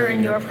shelter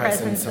in your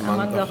presence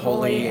among the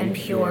holy and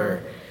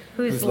pure,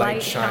 whose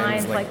light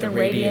shines like the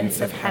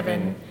radiance of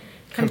heaven.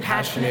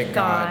 Compassionate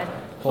God,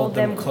 hold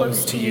them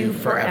close to you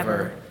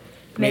forever.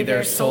 May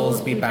their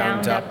souls be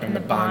bound up in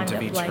the bond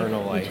of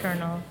eternal life.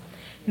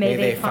 May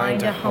they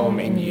find a home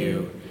in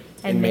you,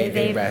 and may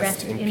they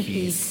rest in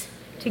peace.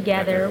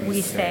 Together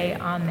we say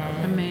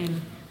Amen.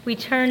 Amen. We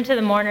turn to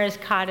the Mourner's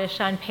Kaddish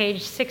on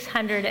page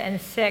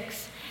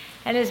 606.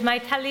 And as my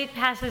talit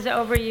passes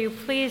over you,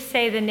 please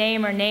say the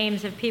name or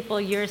names of people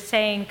you're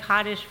saying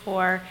Kaddish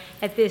for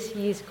at this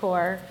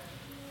Yizkor.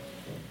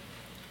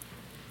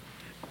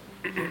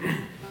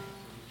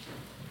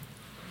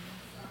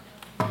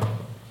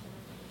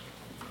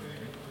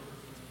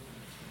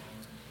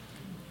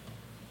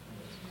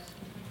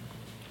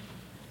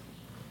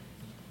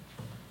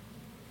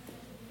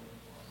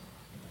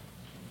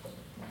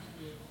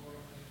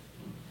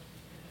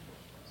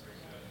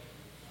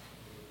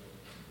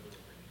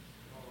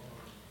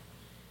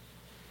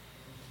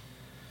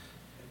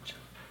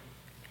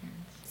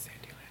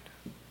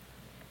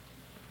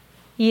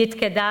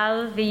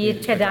 Yitkedal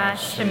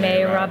v'yitkedash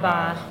shemei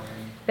Rabbah,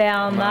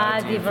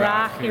 ve'alma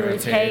divrach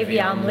hirutei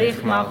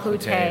v'yamlich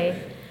malchutei,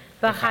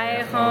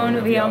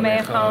 v'chayechon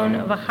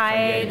v'yomechon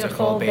v'chaye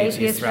d'chol Beit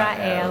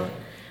Yisrael,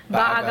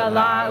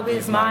 v'agala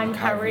v'zman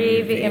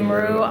kari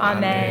v'imru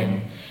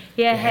Amen.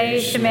 Yehei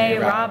shemei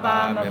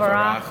Rabbah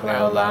mavarach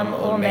le'olam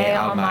ulmei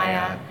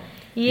almaya,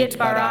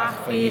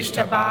 yitbarach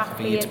v'yishtabach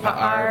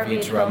v'yitpa'ar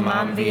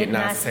v'yitromam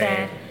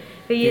v'yitnaseh,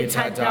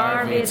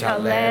 v'yitadar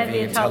v'yitalev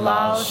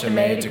v'yitalal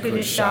shemei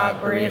d'kudusha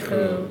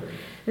b'richu,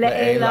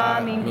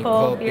 le'ela min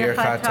kol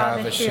birchata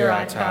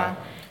v'shirata,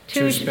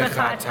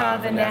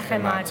 tushbechata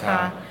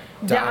v'nechemata,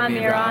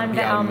 da'amiran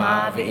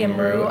v'alma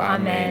v'imru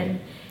Amen.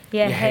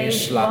 Yehei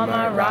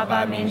shloma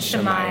rabba min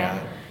shemaya,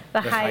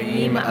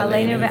 v'chayim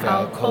aleinu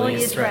v'al kol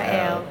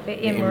Yisrael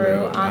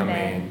v'imru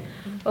Amen.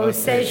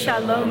 Oseh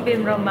shalom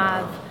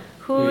b'mromav,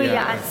 hu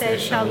ya'aseh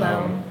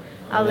shalom,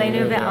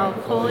 aleinu ve'al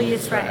kol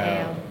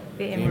Yisrael,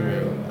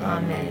 v'imru,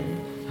 amen.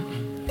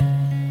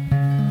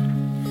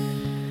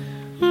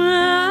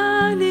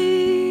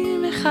 אני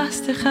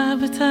בחסדך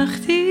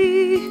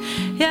בטחתי,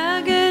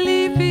 יגל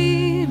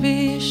ליבי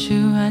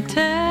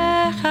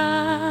בישועתך.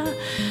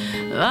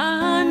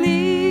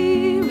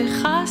 ואני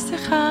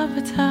בחסדך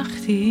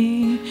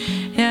בטחתי,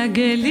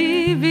 יגל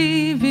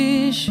ליבי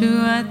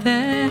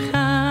בישועתך.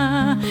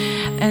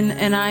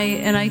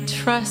 And I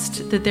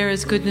trust that there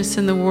is goodness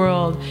in the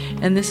world,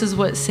 and this is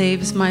what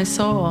saves my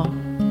soul.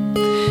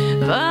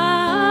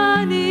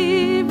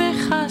 ואני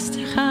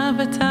בחסדך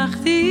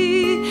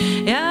בטחתי,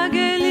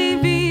 יגל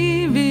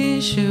ליבי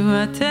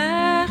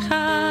בישועתך.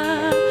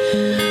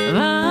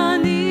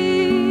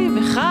 ואני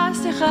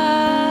בחסדך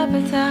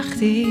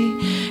בטחתי,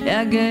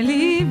 יגל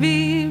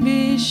ליבי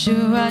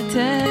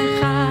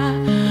בישועתך.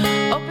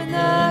 Open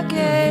the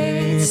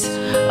gates,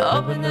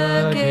 open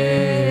the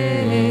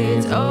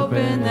gates,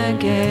 open the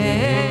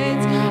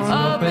gates,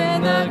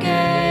 open the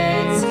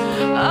gates,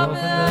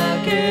 open the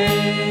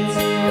gates,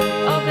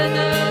 open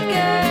the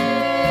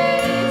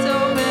gates,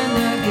 open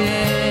the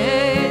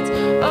gates,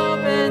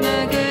 open the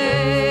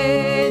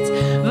gates.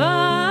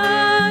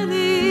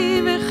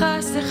 ואני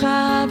בחסדך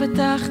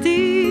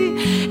בטחתי,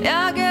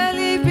 יגל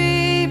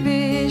ליבי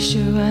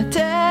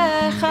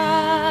בישועתך.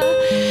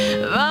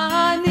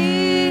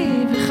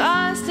 ואני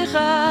בחסדך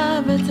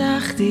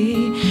בטחתי,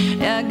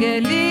 יגל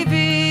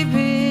ליבי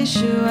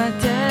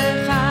בישועתך.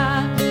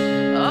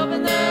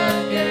 Open the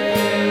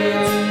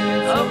gates,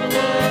 open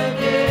the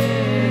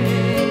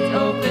gates,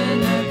 open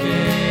the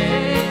gates,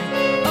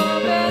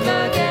 open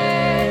the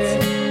gates,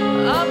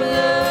 open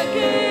the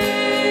gates, open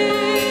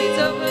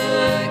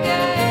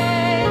the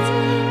gates,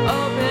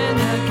 open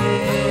the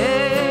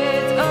gates,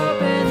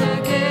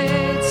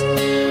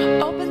 open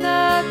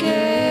the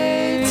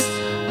gates,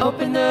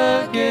 open the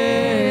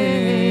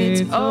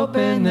gates,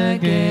 open the gates, open the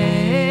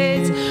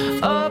gates,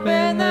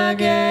 open the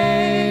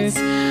gates,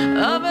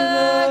 open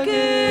the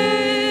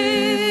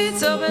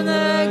gates, open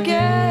the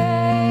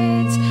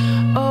gates,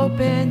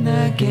 open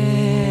the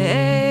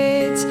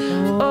gates,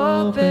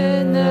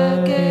 open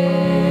the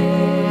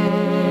gates.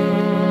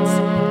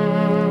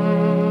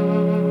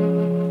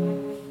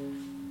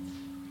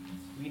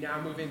 We now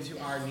move into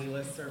our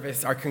Ne'ilah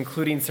service, our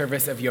concluding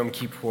service of Yom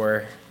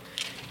Kippur.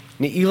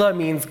 Ne'ilah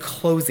means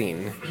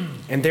closing,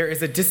 and there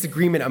is a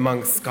disagreement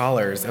among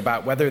scholars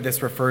about whether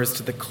this refers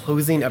to the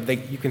closing of the,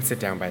 you can sit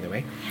down by the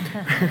way,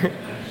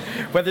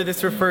 whether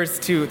this refers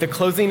to the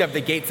closing of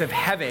the gates of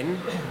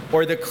heaven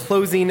or the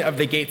closing of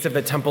the gates of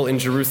the temple in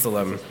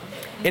Jerusalem.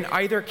 In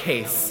either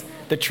case,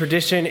 the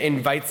tradition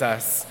invites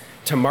us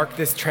to mark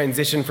this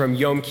transition from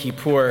Yom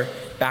Kippur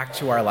back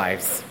to our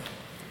lives.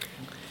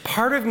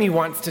 Part of me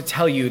wants to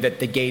tell you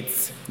that the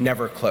gates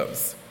never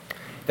close,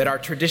 that our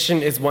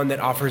tradition is one that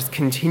offers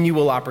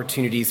continual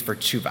opportunities for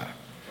tshuva,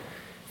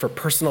 for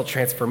personal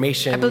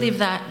transformation. I believe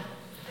that.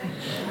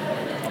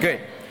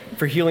 Good.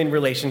 For healing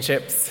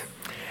relationships.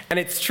 And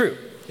it's true.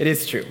 It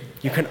is true.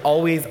 You can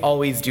always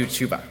do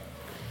tshuva.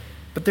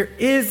 But there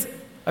is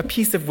a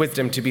piece of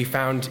wisdom to be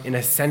found in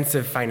a sense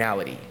of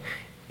finality,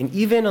 and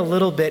even a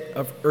little bit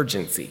of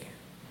urgency.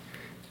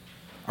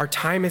 Our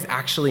time is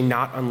actually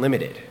not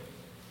unlimited.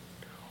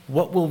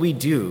 What will we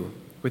do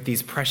with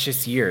these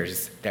precious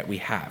years that we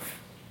have?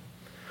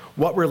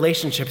 What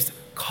relationships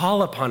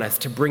call upon us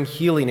to bring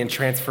healing and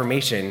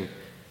transformation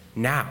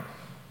now?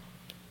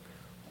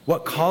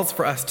 What calls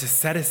for us to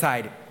set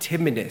aside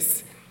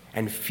timidness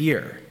and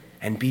fear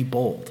and be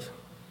bold?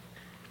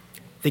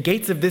 The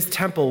gates of this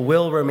temple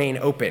will remain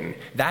open.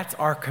 That's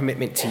our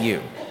commitment to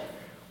you.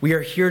 We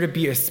are here to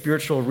be a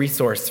spiritual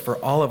resource for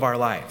all of our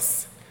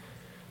lives.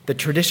 The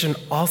tradition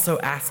also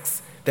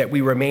asks that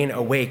we remain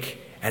awake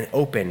and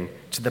open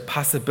to the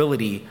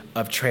possibility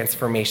of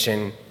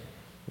transformation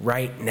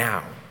right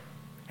now.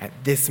 At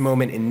this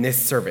moment in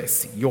this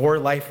service, your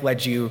life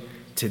led you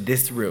to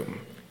this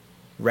room,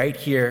 right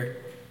here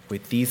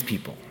with these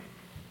people.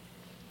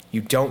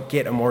 You don't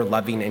get a more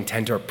loving and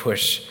tender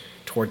push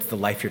towards the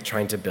life you're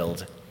trying to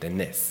build than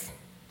this.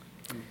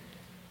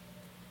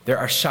 There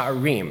are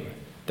sha'arim,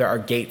 there are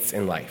gates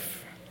in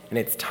life, and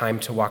it's time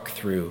to walk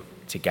through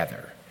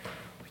together.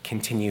 We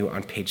continue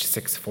on page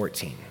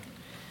 614.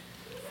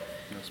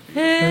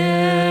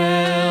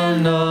 El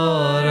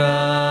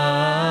Nora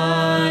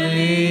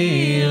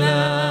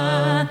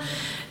Lila,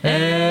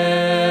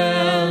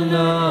 El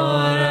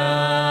Nora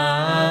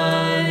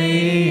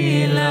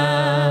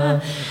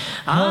Lila,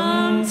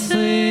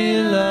 Antzilanu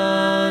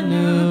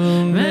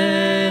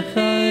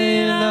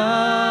Mechaila,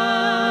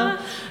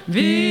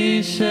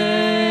 Visheata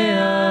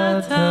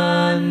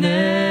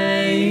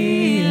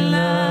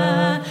Neila,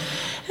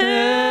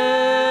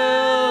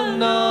 El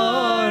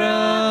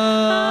Nora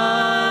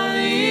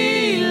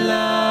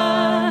Lila.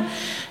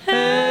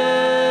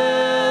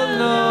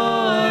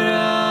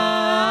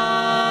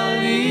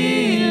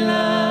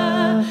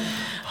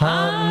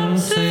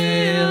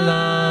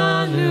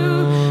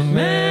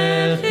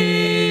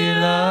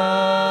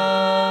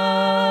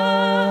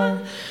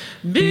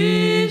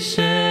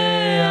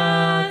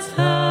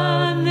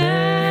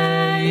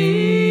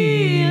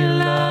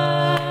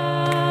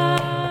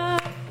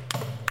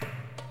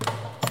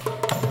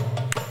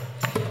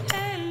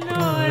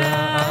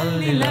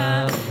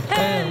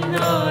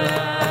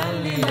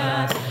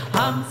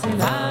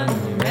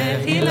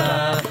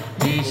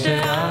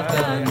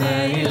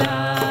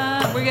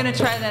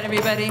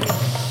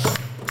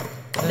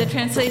 The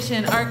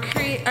translation, our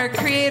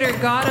Creator,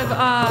 God of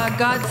awe,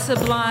 God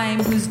sublime,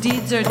 whose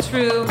deeds are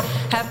true,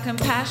 have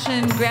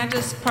compassion, grant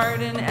us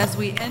pardon as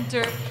we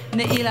enter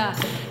Ne'ilah.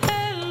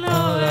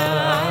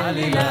 Elora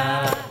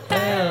Alila,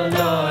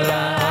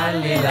 Elora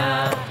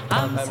Alila,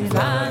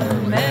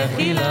 Amsilanu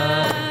Mechila,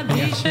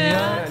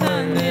 Bisheata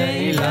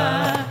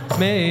Ne'ilah.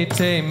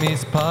 מתי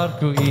מספר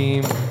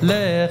גויים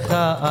לך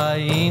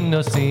עין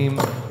נושאים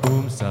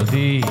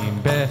ומסרדים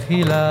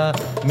בחילה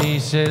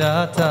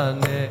משאלת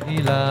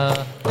הנעילה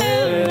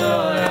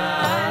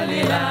אלורה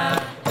עלילה,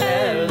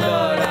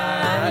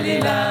 אלורה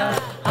עלילה,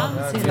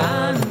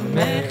 המצילנו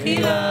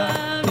מחילה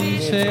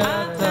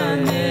בשעת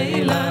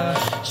הנעילה.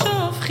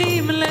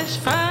 שופכים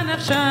לשפע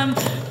נפשם,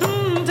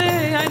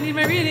 I need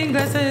my reading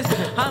glasses.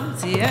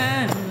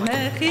 המצילנו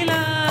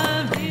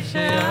מחילה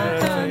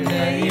בשעת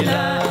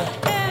הנעילה.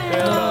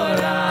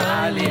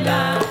 אלורה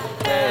עלילה,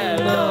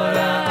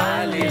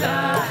 אלורה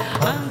עלילה,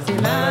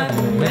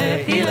 המצילנו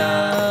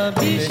מחילה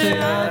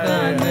בשעת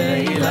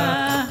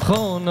הנעילה.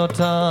 חון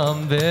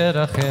אותם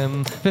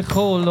ורחם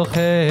וכל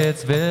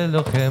לוחץ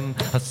ולוחם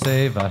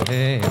עשה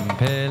בהם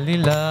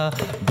פלילה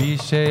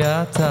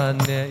בשעת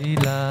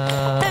הנעילה.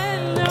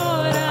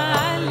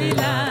 אלורה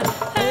עלילה,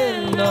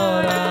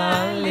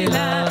 אלורה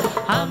עלילה,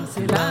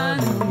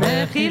 המצילנו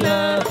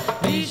מחילה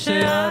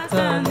בשעת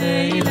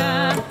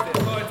הנעילה.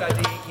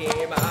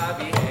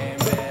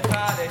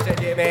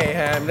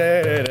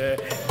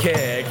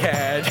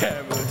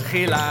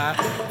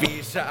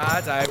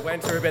 בשעת I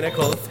went to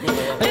rabbinical school.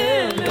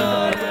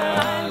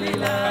 אלורה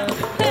עלילה,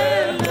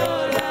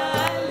 אלורה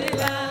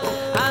עלילה,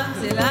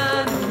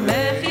 המצילנו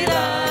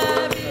מחילה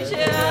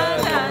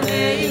בשעת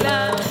הנעילה.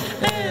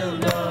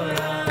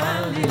 אלורה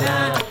עלילה,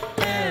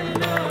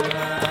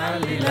 אלורה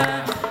עלילה,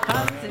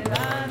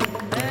 המצילנו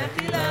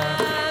מחילה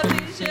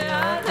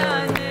בשעת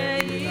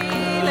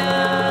הנעילה.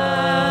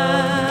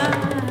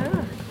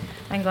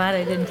 I'm glad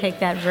I didn't take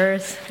that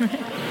verse.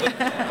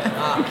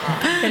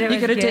 You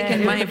could have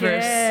taken my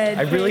verse.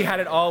 I really had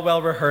it all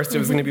well rehearsed. It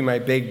was going to be my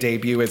big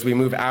debut as we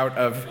move out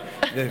of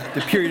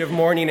the period of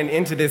mourning and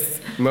into this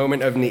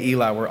moment of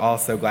Ne'ilah. We're all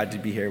so glad to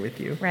be here with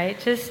you. Right,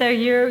 just so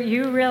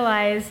you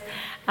realize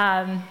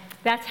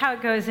that's how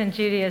it goes in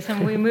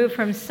Judaism. We move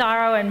from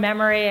sorrow and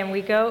memory, and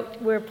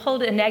we're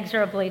pulled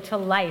inexorably to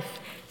life,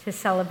 to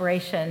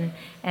celebration,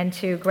 and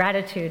to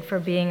gratitude for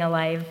being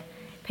alive.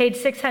 Page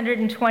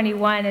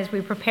 621 as we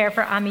prepare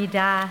for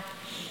Amidah.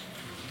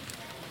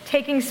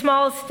 Taking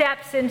small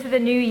steps into the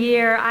new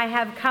year, I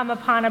have come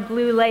upon a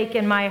blue lake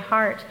in my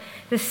heart,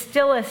 the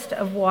stillest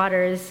of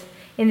waters,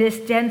 in this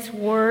dense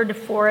word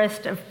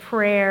forest of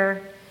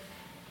prayer.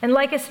 And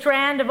like a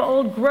strand of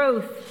old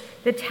growth,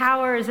 the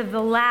towers of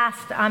the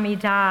last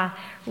Amidah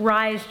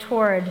rise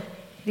toward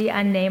the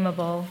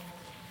unnameable.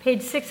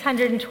 Page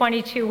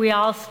 622, we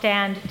all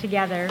stand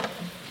together.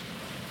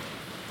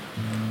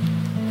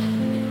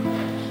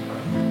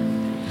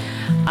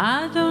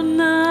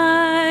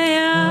 Adonai,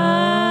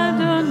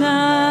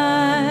 Adonai,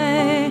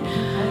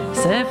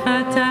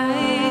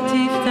 Sefatai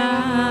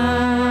tiftach,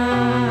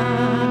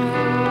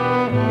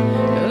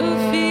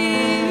 Ufi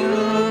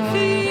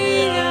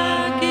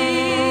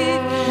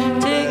yakid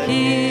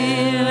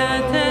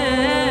tekilatecha.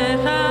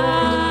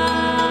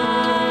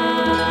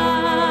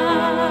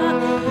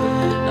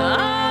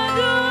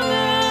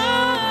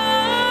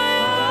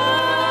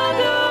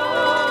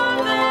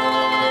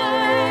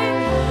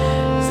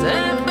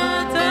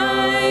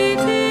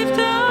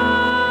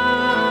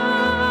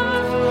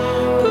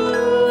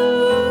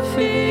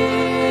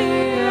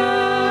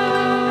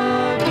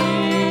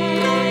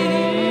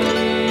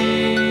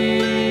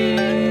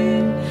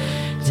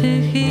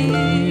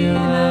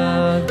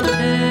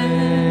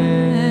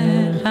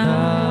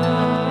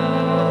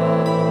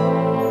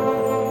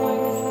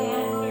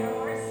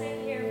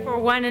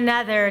 One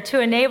another, to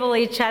enable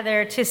each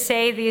other to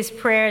say these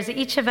prayers,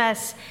 each of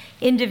us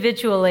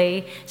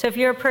individually. So if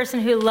you're a person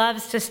who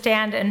loves to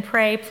stand and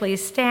pray,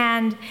 please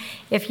stand.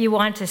 If you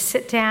want to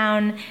sit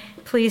down,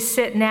 please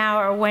sit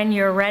now, or when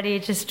you're ready,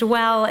 just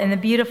dwell in the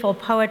beautiful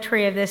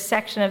poetry of this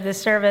section of the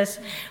service.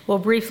 We'll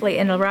briefly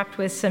interrupt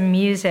with some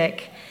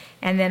music,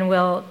 and then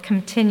we'll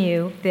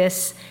continue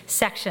this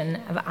section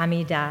of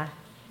Amidah.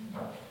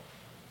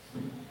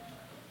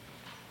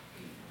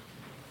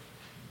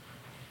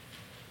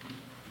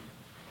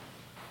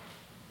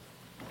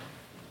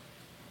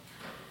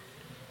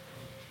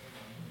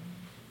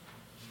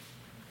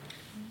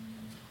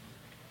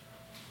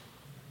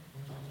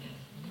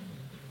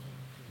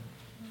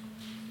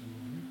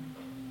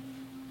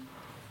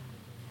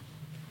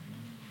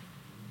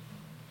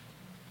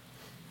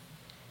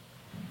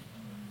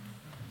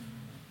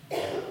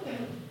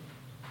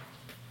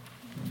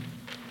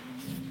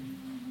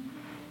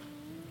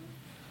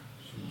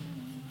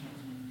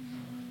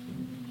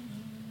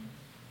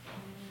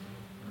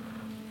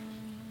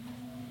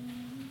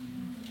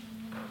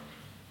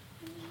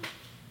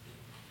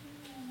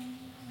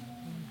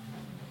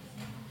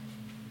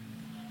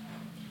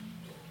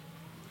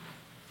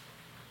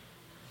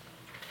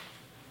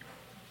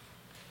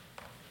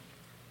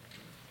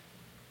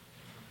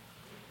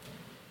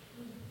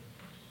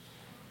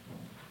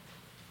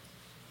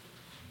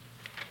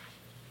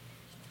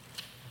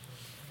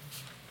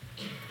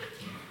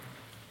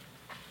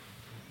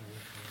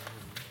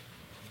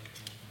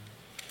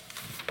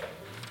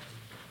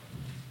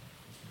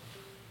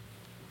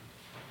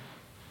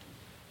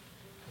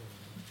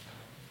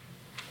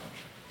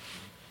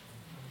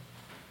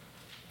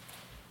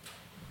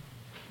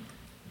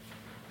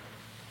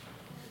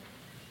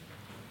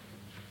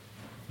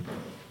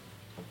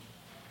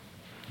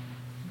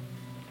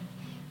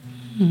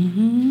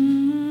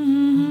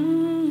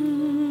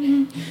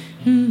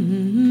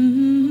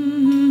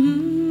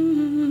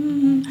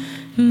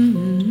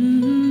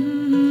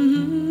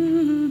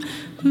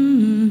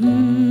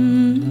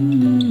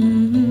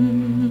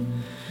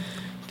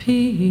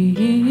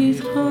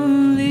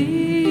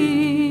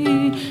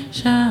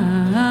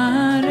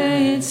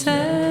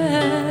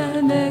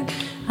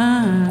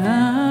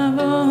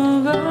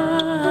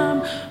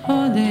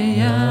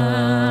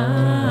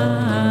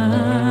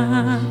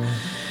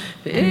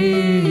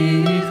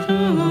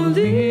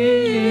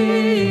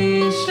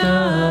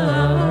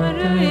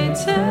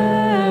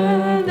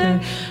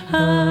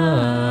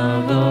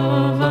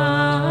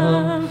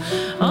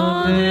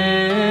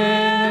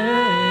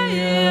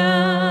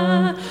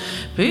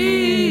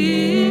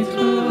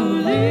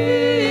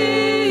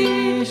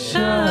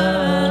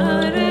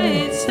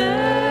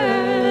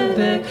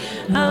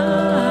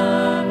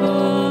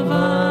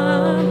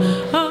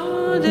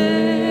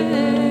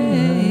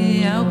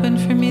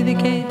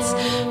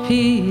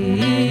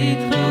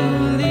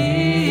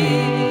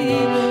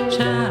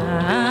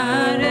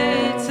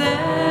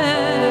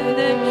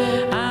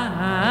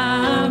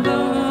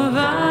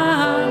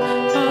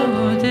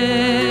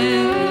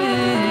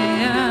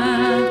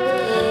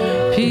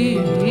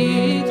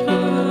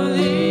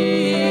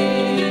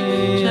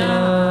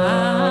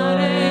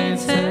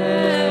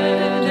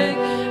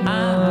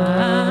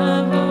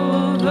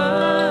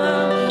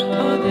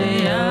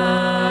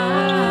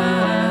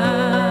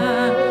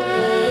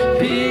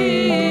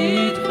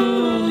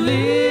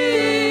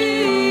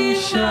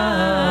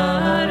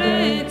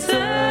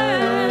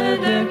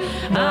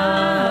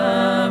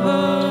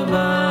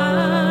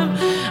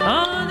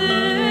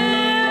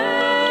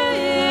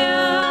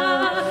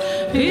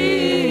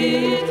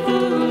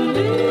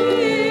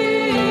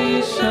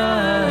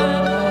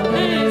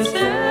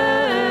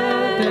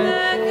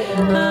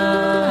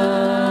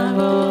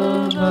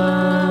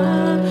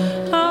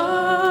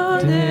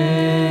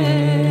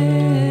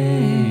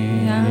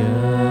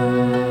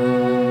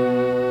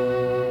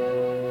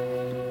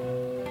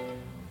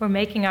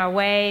 Making our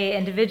way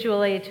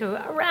individually to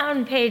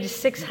around page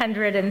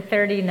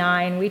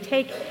 639. We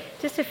take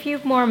just a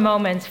few more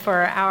moments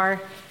for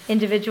our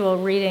individual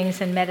readings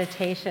and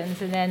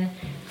meditations, and then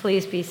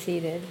please be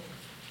seated.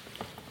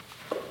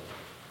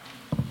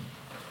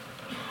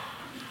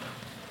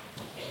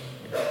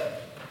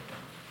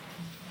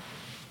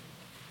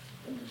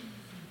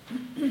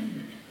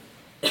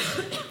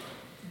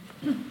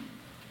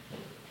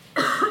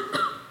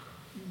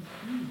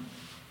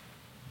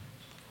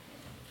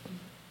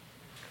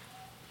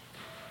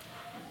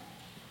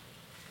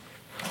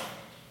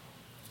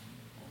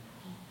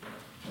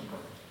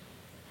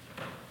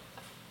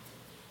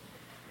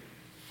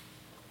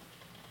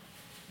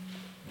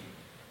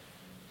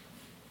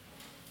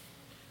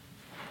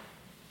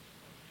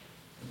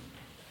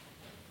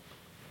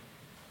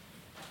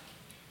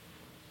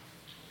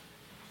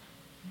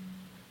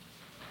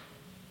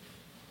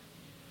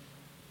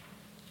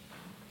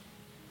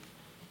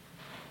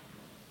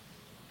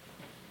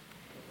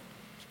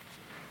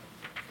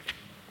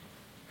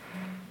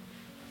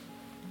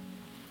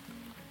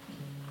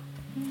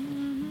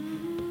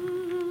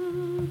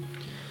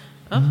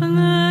 Open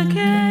the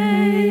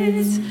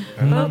gates,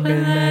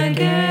 open the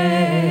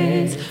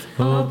gates,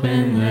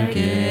 open the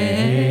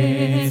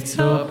gates,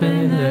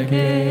 open the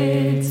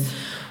gates,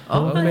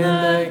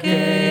 open the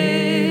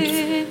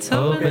gates,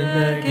 open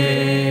the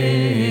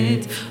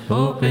gates,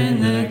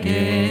 open the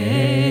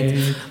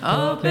gates,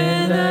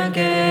 open the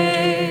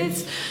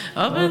gates,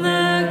 open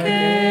the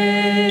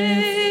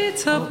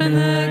gates, open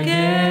the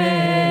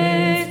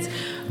gates,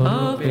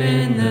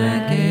 open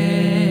the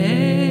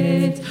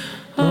gates,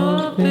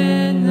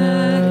 open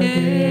the gates.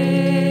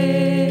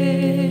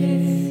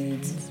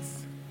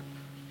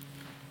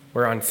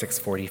 We're on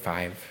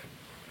 645.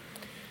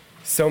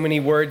 So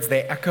many words,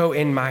 they echo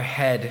in my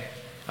head.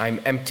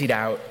 I'm emptied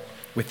out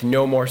with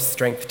no more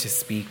strength to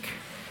speak.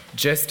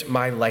 Just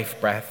my life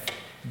breath,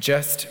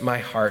 just my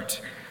heart,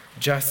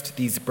 just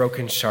these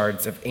broken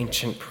shards of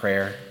ancient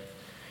prayer.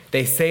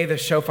 They say the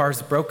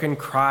shofar's broken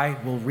cry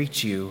will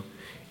reach you,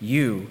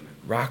 you,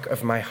 rock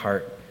of my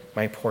heart,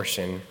 my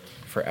portion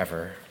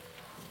forever.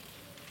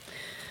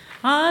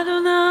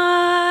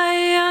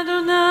 Adonai,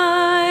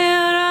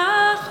 Adonai,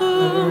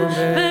 Rachum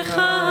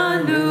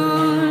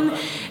v'chanun,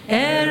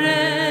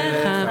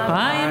 Erech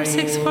Apayim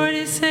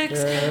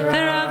 646,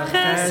 V'rav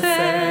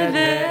chesed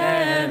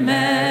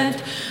ve'emet,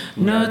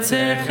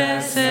 Notzer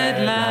chesed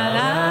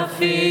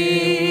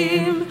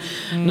lalafim,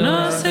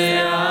 Nosei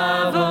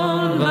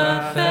avon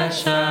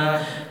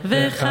v'fesha,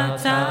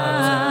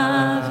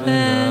 v'chatav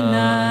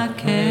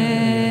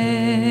v'nakeh.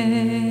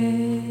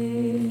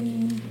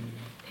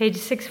 Page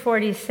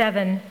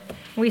 647,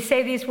 we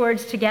say these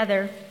words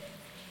together.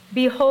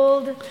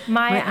 Behold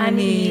my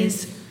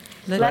unease,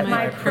 let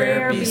my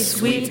prayer be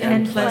sweet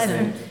and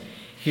pleasant.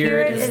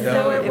 Hear it as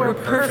though it were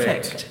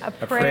perfect, a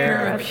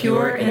prayer of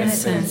pure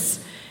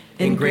innocence.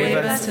 Engrave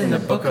us in the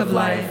book of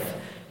life,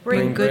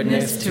 bring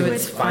goodness to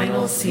its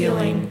final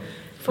sealing,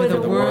 for the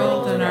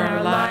world and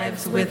our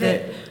lives with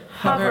it,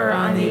 hover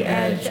on the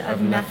edge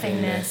of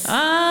nothingness.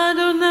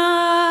 Adonai,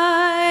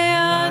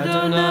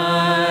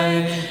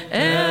 Adonai,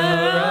 El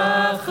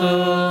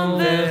Rachum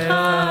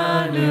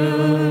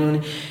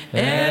v'Chanun,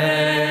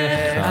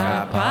 Erech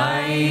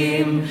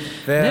Apayim,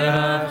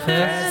 V'Rav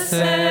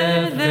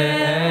Chesed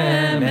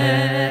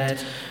v'Emet,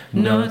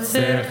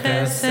 Notzer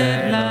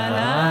Chesed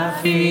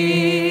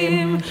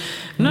l'alafim,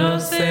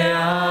 Nosei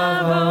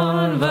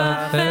Avon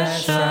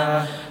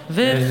v'Fesha,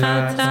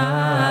 V'Chata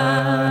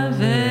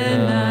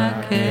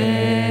v'Nakeh.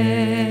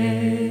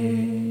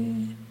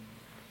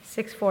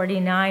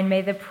 649,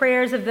 may the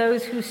prayers of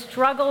those who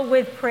struggle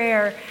with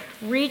prayer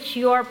reach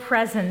your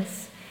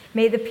presence.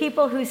 May the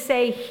people who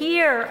say,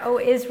 "Hear, O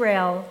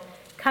Israel,"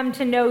 come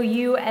to know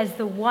you as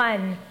the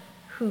one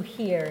who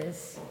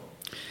hears.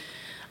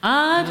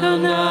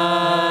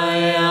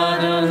 Adonai,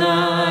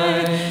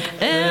 Adonai,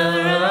 El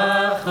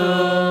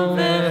Rachum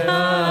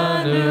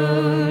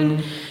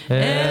v'Chanun,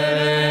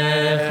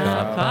 Erech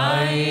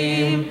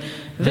Apayim,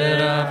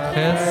 V'Rav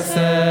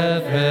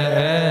Chesed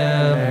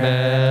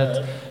v'Emet,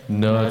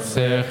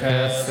 Notzer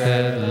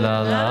Chesed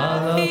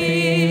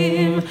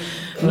l'alafim,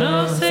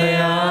 Nosei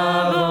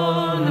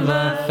Avon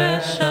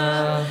v'Fesha,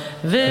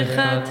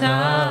 V'Chata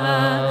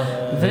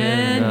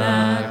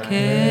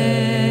v'Nakeh.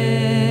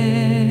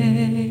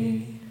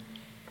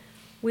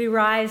 We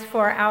rise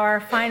for our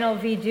final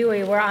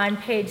vidui. We're on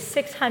page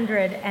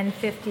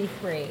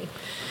 653.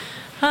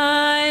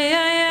 Ay,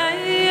 ay,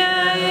 ay,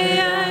 ay,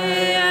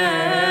 ay, ay,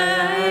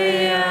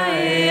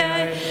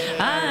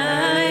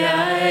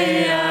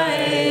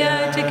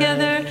 ay,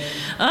 together.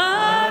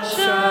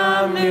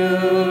 Ashamnu,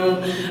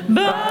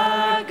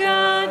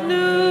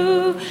 Bagadnu,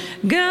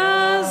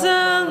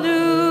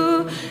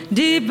 Gazalnu,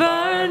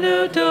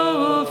 Dibarnu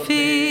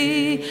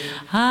Tofi.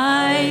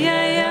 Ay,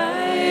 ay, ay,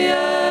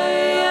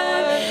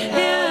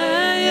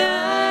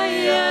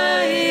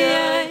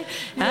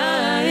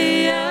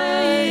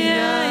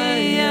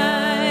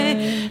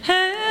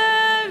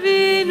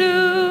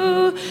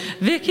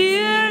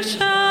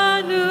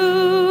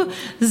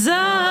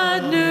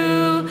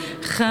 Zadnu,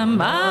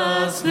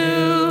 Chamasnu,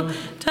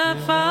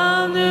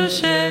 Tafalnu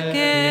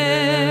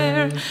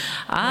Sheker.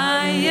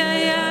 Ay,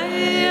 ay,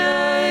 ay,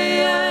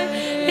 ay, ay,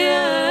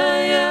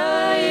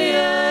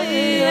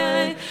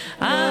 ay,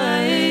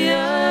 ay,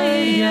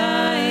 ay,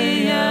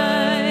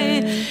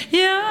 ay,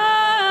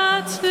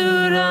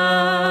 Yatzura,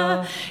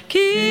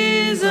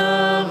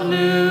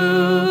 Kizavnu,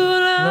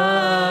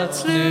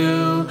 Ratznu,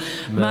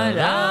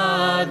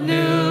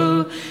 Maradnu,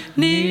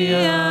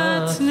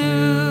 Niyatznu.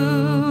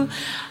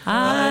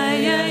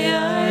 Ay, ay,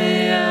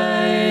 ay,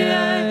 ay,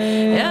 ay,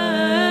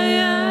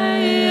 ay,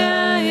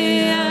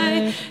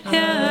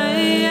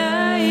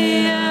 ay,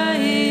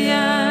 ay,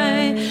 ay,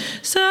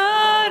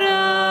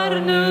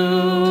 Sararnu,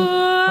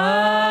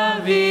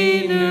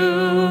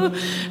 Avinu,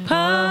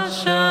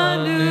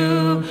 Pashanu,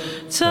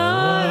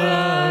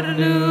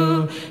 Tsararnu,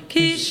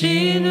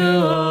 Kishinu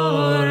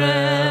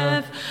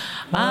Oref.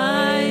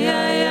 Ay,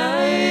 ay, ay,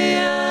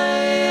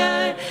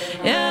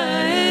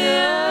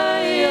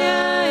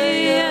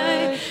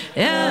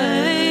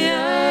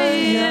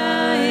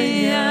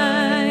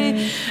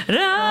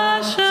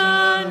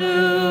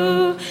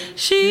 Rashanu,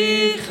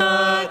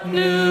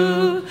 Shichatnu,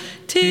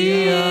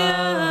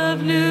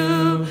 Tiavnu,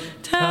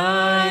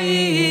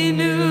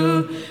 Tainu,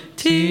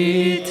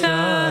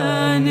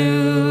 Titanu.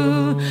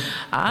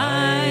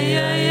 Ay,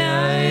 ay,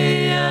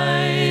 ay,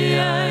 ay,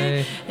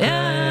 ay,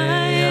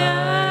 ay,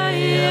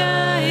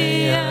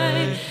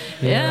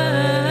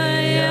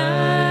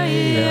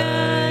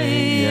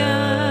 ay,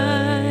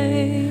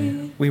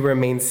 ay. We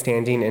remain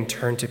standing and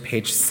turn to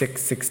page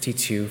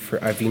 662 for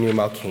Avinu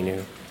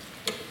Malkeinu.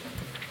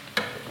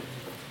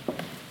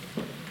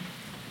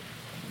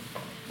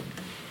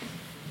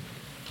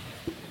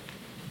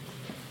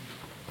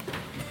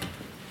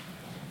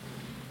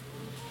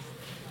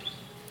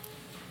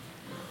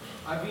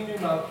 Avinu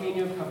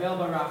Malkeinu, Kabel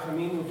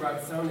Barachamim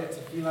Uvratzon et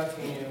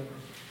Tefilatenu.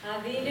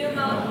 Avinu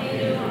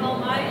Malkeinu,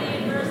 almighty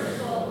and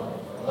merciful,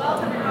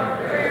 welcome our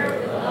prayer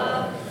with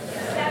love,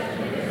 accept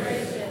and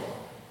embrace it.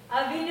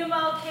 Avinu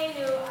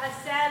Malkeinu,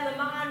 aseh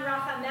l'ma'an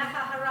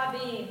rachamecha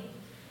harabim.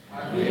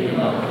 Avinu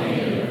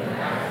Malkeinu,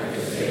 after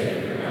the sake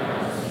of your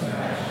boundless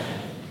compassion.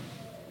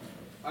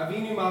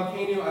 Avinu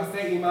Malkeinu,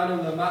 aseh imanu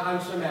l'ma'an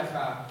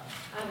shemecha.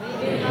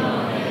 Avinu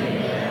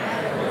Malkeinu,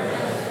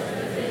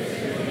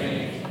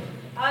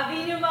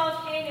 Avinu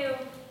Malkeinu,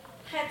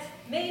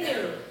 chetmenu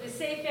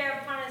b'sefer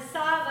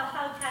parnasah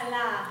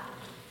v'chalkala.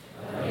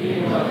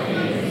 Avinu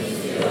Malkeinu,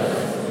 seal us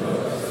with the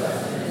book of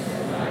sustenance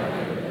and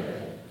livelihood.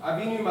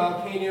 Avinu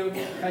Malkeinu,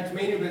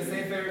 chetmenu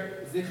b'sefer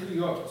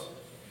zichriyot.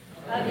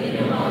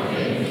 Avinu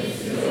Malkeinu,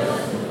 seal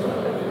us with the book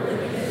of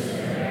worthiness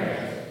and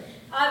merit.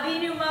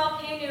 Avinu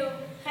Malkeinu,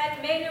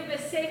 chetmenu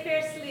b'sefer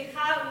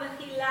slicha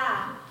u'mechila.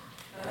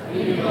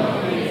 Avinu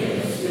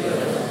Malkeinu, seal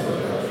us with the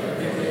book of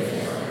forgiveness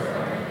and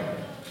pardon.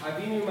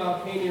 Avinu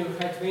Malkeinu,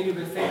 chetmenu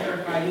b'sefer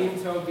chayim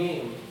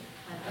tovim.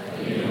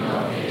 Avinu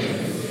Malkeinu,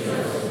 seal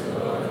us with the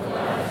book of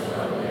lives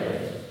well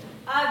lived.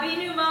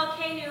 Avinu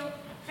Malkeinu,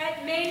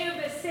 chetmenu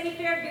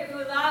b'sefer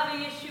geula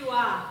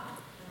v'yeshua.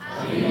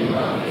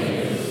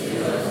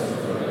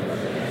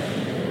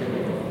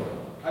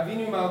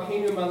 Avinu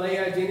Malkeinu Malei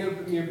Adinu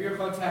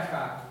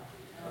Mirbirchotecha.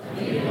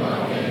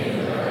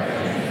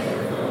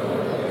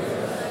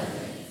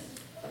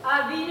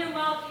 Avinu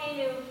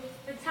Malkeinu,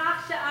 V'tach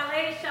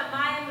she'arei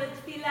shamayim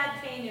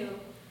l'tfilatenu.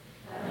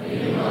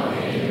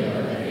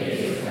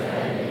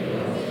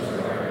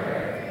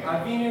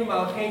 Avinu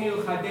Malkeinu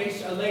Chadesh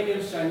Aleinu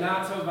Shana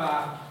Tova.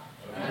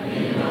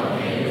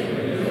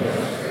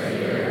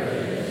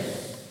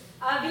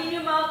 Avinu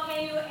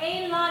Malkeinu,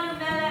 ein lanu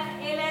melech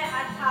ele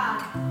atah.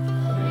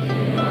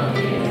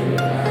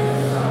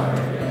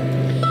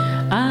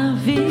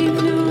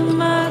 Avinu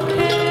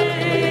Malkeinu,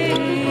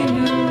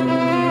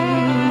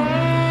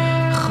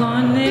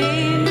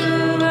 Choneinu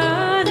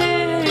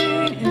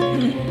Aleinu.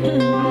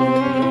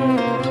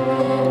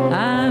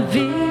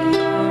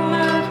 Avinu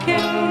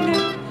Malkeinu,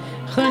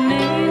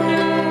 Choneinu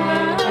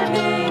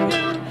Aleinu,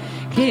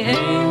 Ki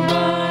ein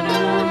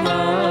banu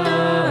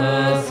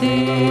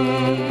masim.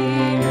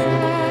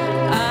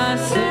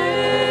 Aseh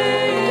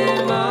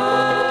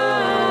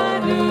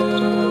imanu,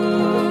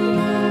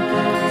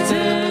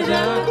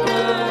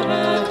 tzedakah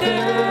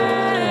v'chesed.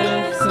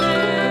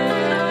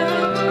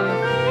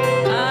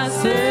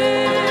 Aseh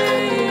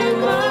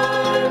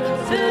imanu,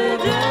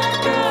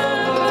 tzedakah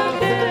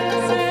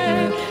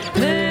v'chesed,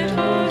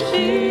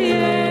 le'hoshienu.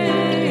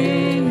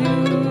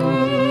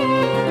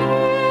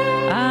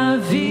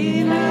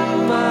 Avinu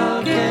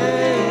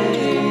Malkeinu,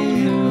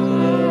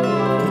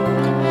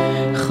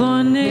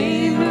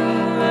 Choneinu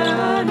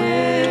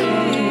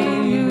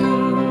Aleinu.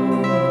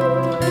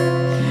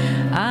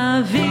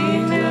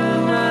 Avinu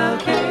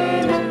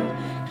Malkeinu,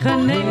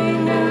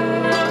 Choneinu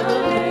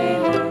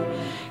Aleinu,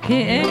 Ki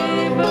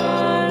ein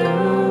banu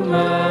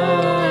masim.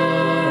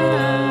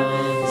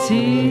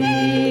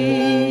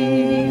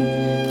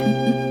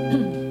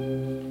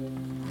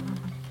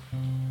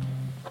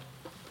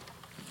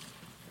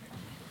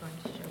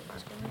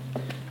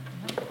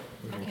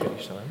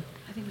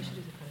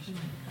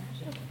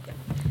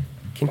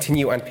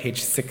 Continue on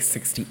page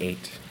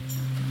 668.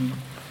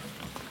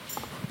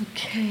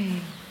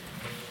 Okay.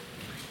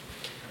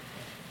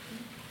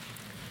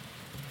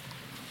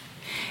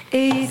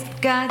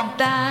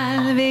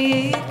 יתגדל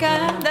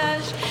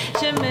ויתקדש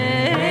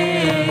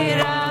שמי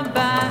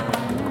רבה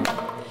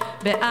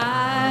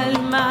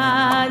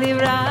בעלמא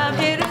דברה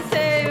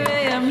חירוסי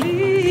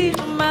וימליך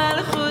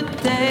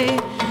מלכותי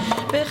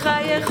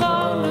בחייכו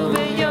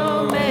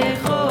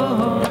וביומכו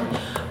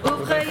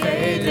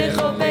ובחייתך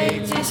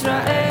בית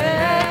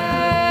ישראל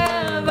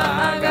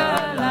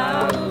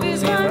בעגלה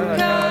ובזמן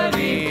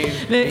קריב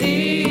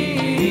ואימרו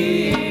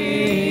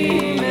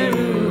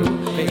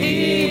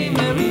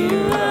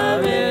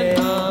אמן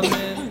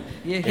אמן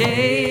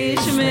יהי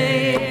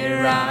שמי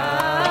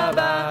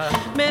רבה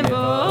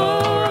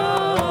מבורא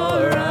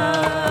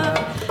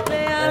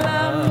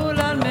לעלם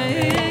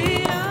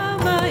ולעלמי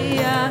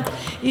המיה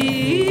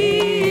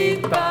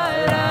יתברך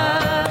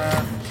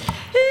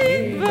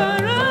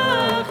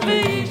יתברך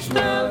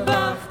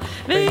וישתבח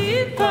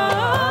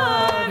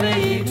ויתפאר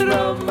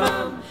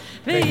ויתרומם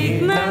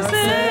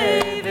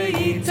ויתנשא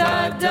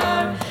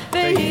ויתהדר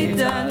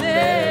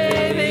ויתעלה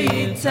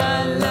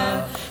ויתעלה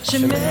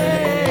שמי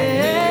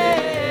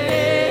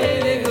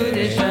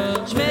לקודשא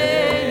שמי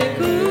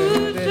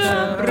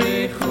לקודשא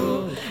בריחו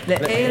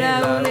לעילא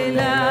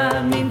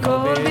ולעילא מן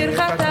כל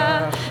ברכתה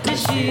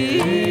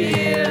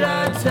ושירתה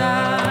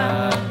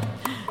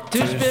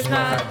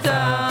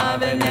תושבחתה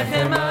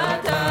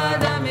ונחמתה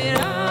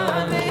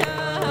דמירה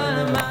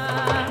וימה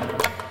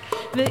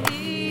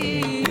ואימרו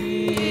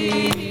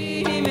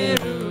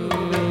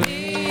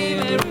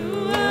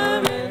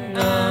אמן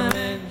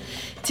אמן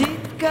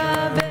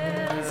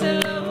תתקבל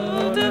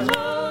צלותך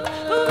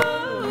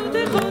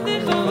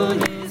ובאותך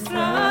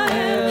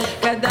ישראל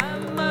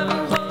קדם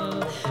מבוכו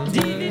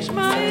דיבי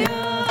שמעיה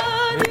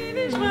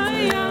דיבי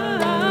שמעיה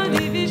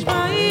דיבי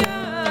שמעיה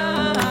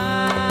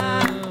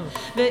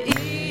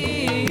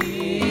ואימרו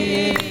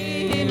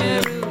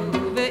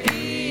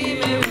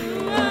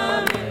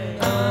אמן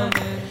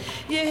אמן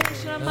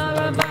יש רמה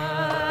רבה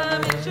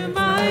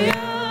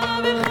משמעיה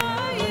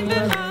וחיים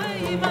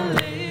וחיים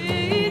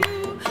עלינו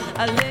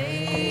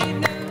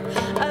עלינו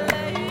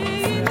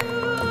עלינו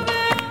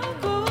ועל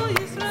כל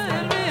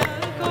ישראל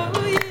ועל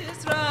כל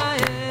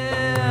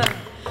ישראל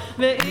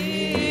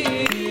ואימרו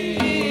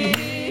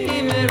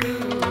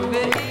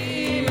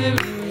אמן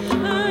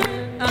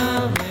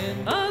אמן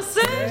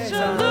עושה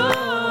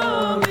שלום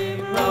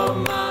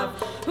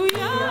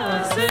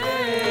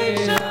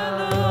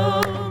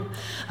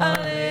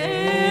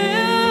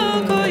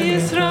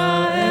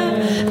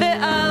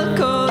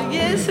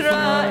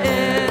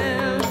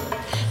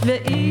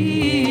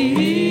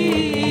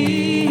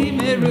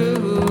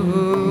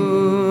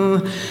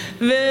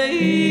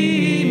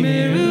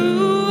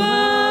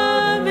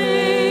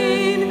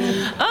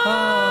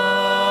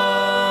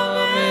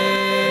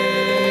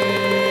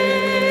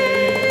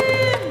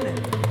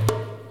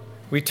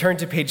we turn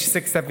to page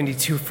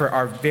 672 for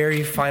our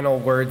very final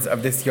words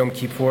of this Yom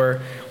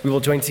Kippur. We will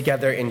join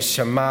together in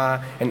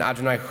Shema and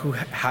Adonai Hu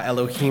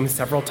HaElohim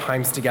several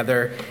times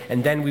together,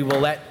 and then we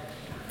will let,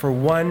 for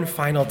one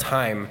final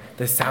time,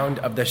 the sound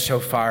of the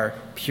shofar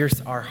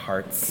pierce our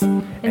hearts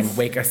and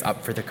wake us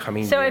up for the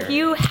coming year. So if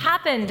you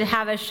happen to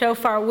have a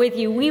shofar with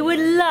you, we would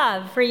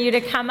love for you to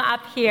come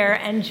up here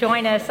and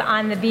join us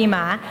on the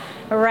bima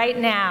right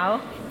now.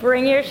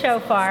 Bring your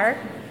shofar.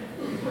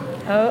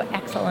 Oh,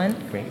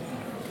 excellent. Great.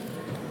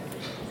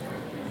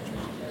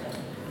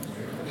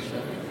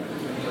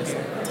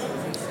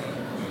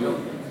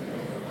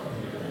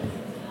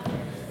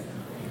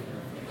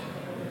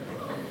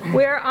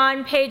 We're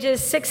on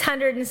pages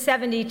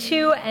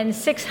 672 and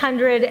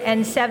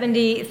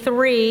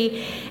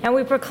 673, and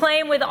we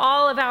proclaim with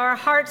all of our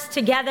hearts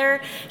together,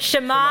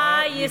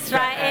 Shema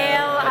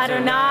Yisrael,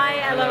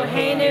 Adonai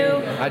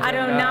Eloheinu,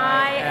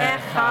 Adonai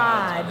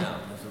Echad.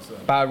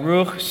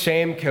 Baruch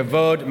Shem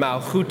Kevod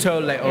Malchuto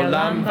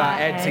Le'olam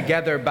Va'ed.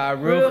 Together,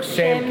 Baruch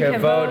Shem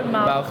Kevod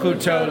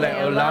Malchuto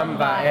Le'olam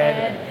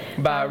Va'ed.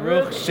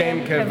 Baruch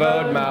Shem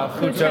Kevod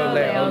Malchuto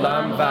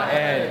Le'olam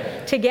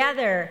Va'ed.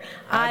 Together,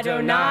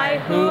 Adonai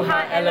Hu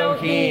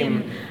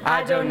HaElohim,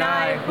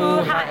 Adonai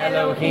Hu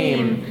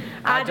HaElohim,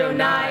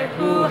 Adonai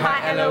Hu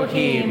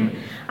HaElohim,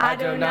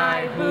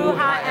 Adonai Hu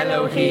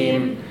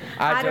HaElohim,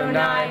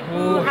 Adonai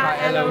Hu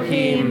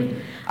HaElohim,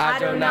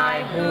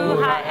 Adonai Hu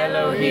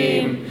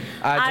HaElohim,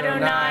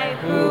 Adonai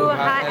Hu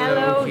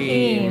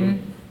HaElohim.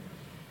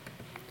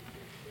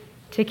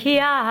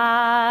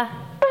 Tekiah,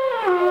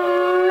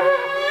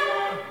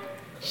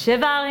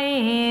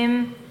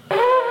 Shivarim,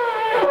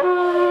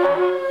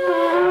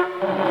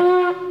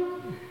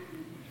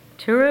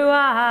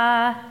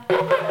 Teruah,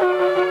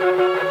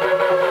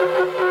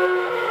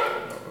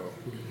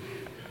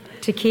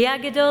 Tekiah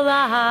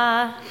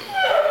Gedolah,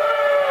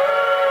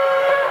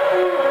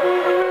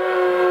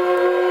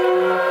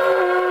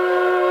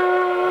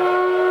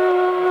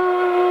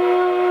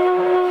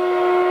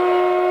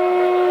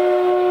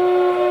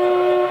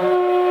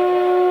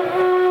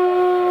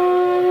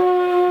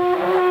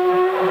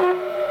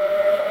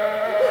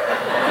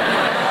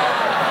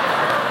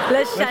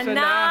 L'Shana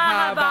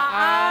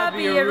Haba'ah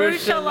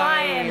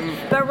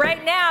B'Yerushalayim. But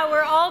right now,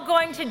 we're all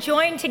going to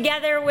join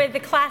together with the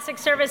classic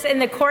service in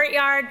the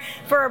courtyard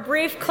for a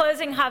brief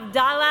closing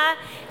Havdalah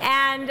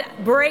and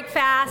break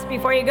fast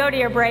before you go to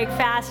your break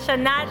fast.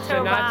 Shana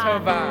Tova.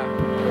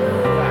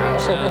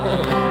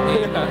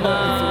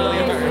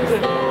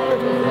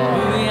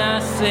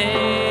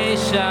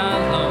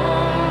 Shalom.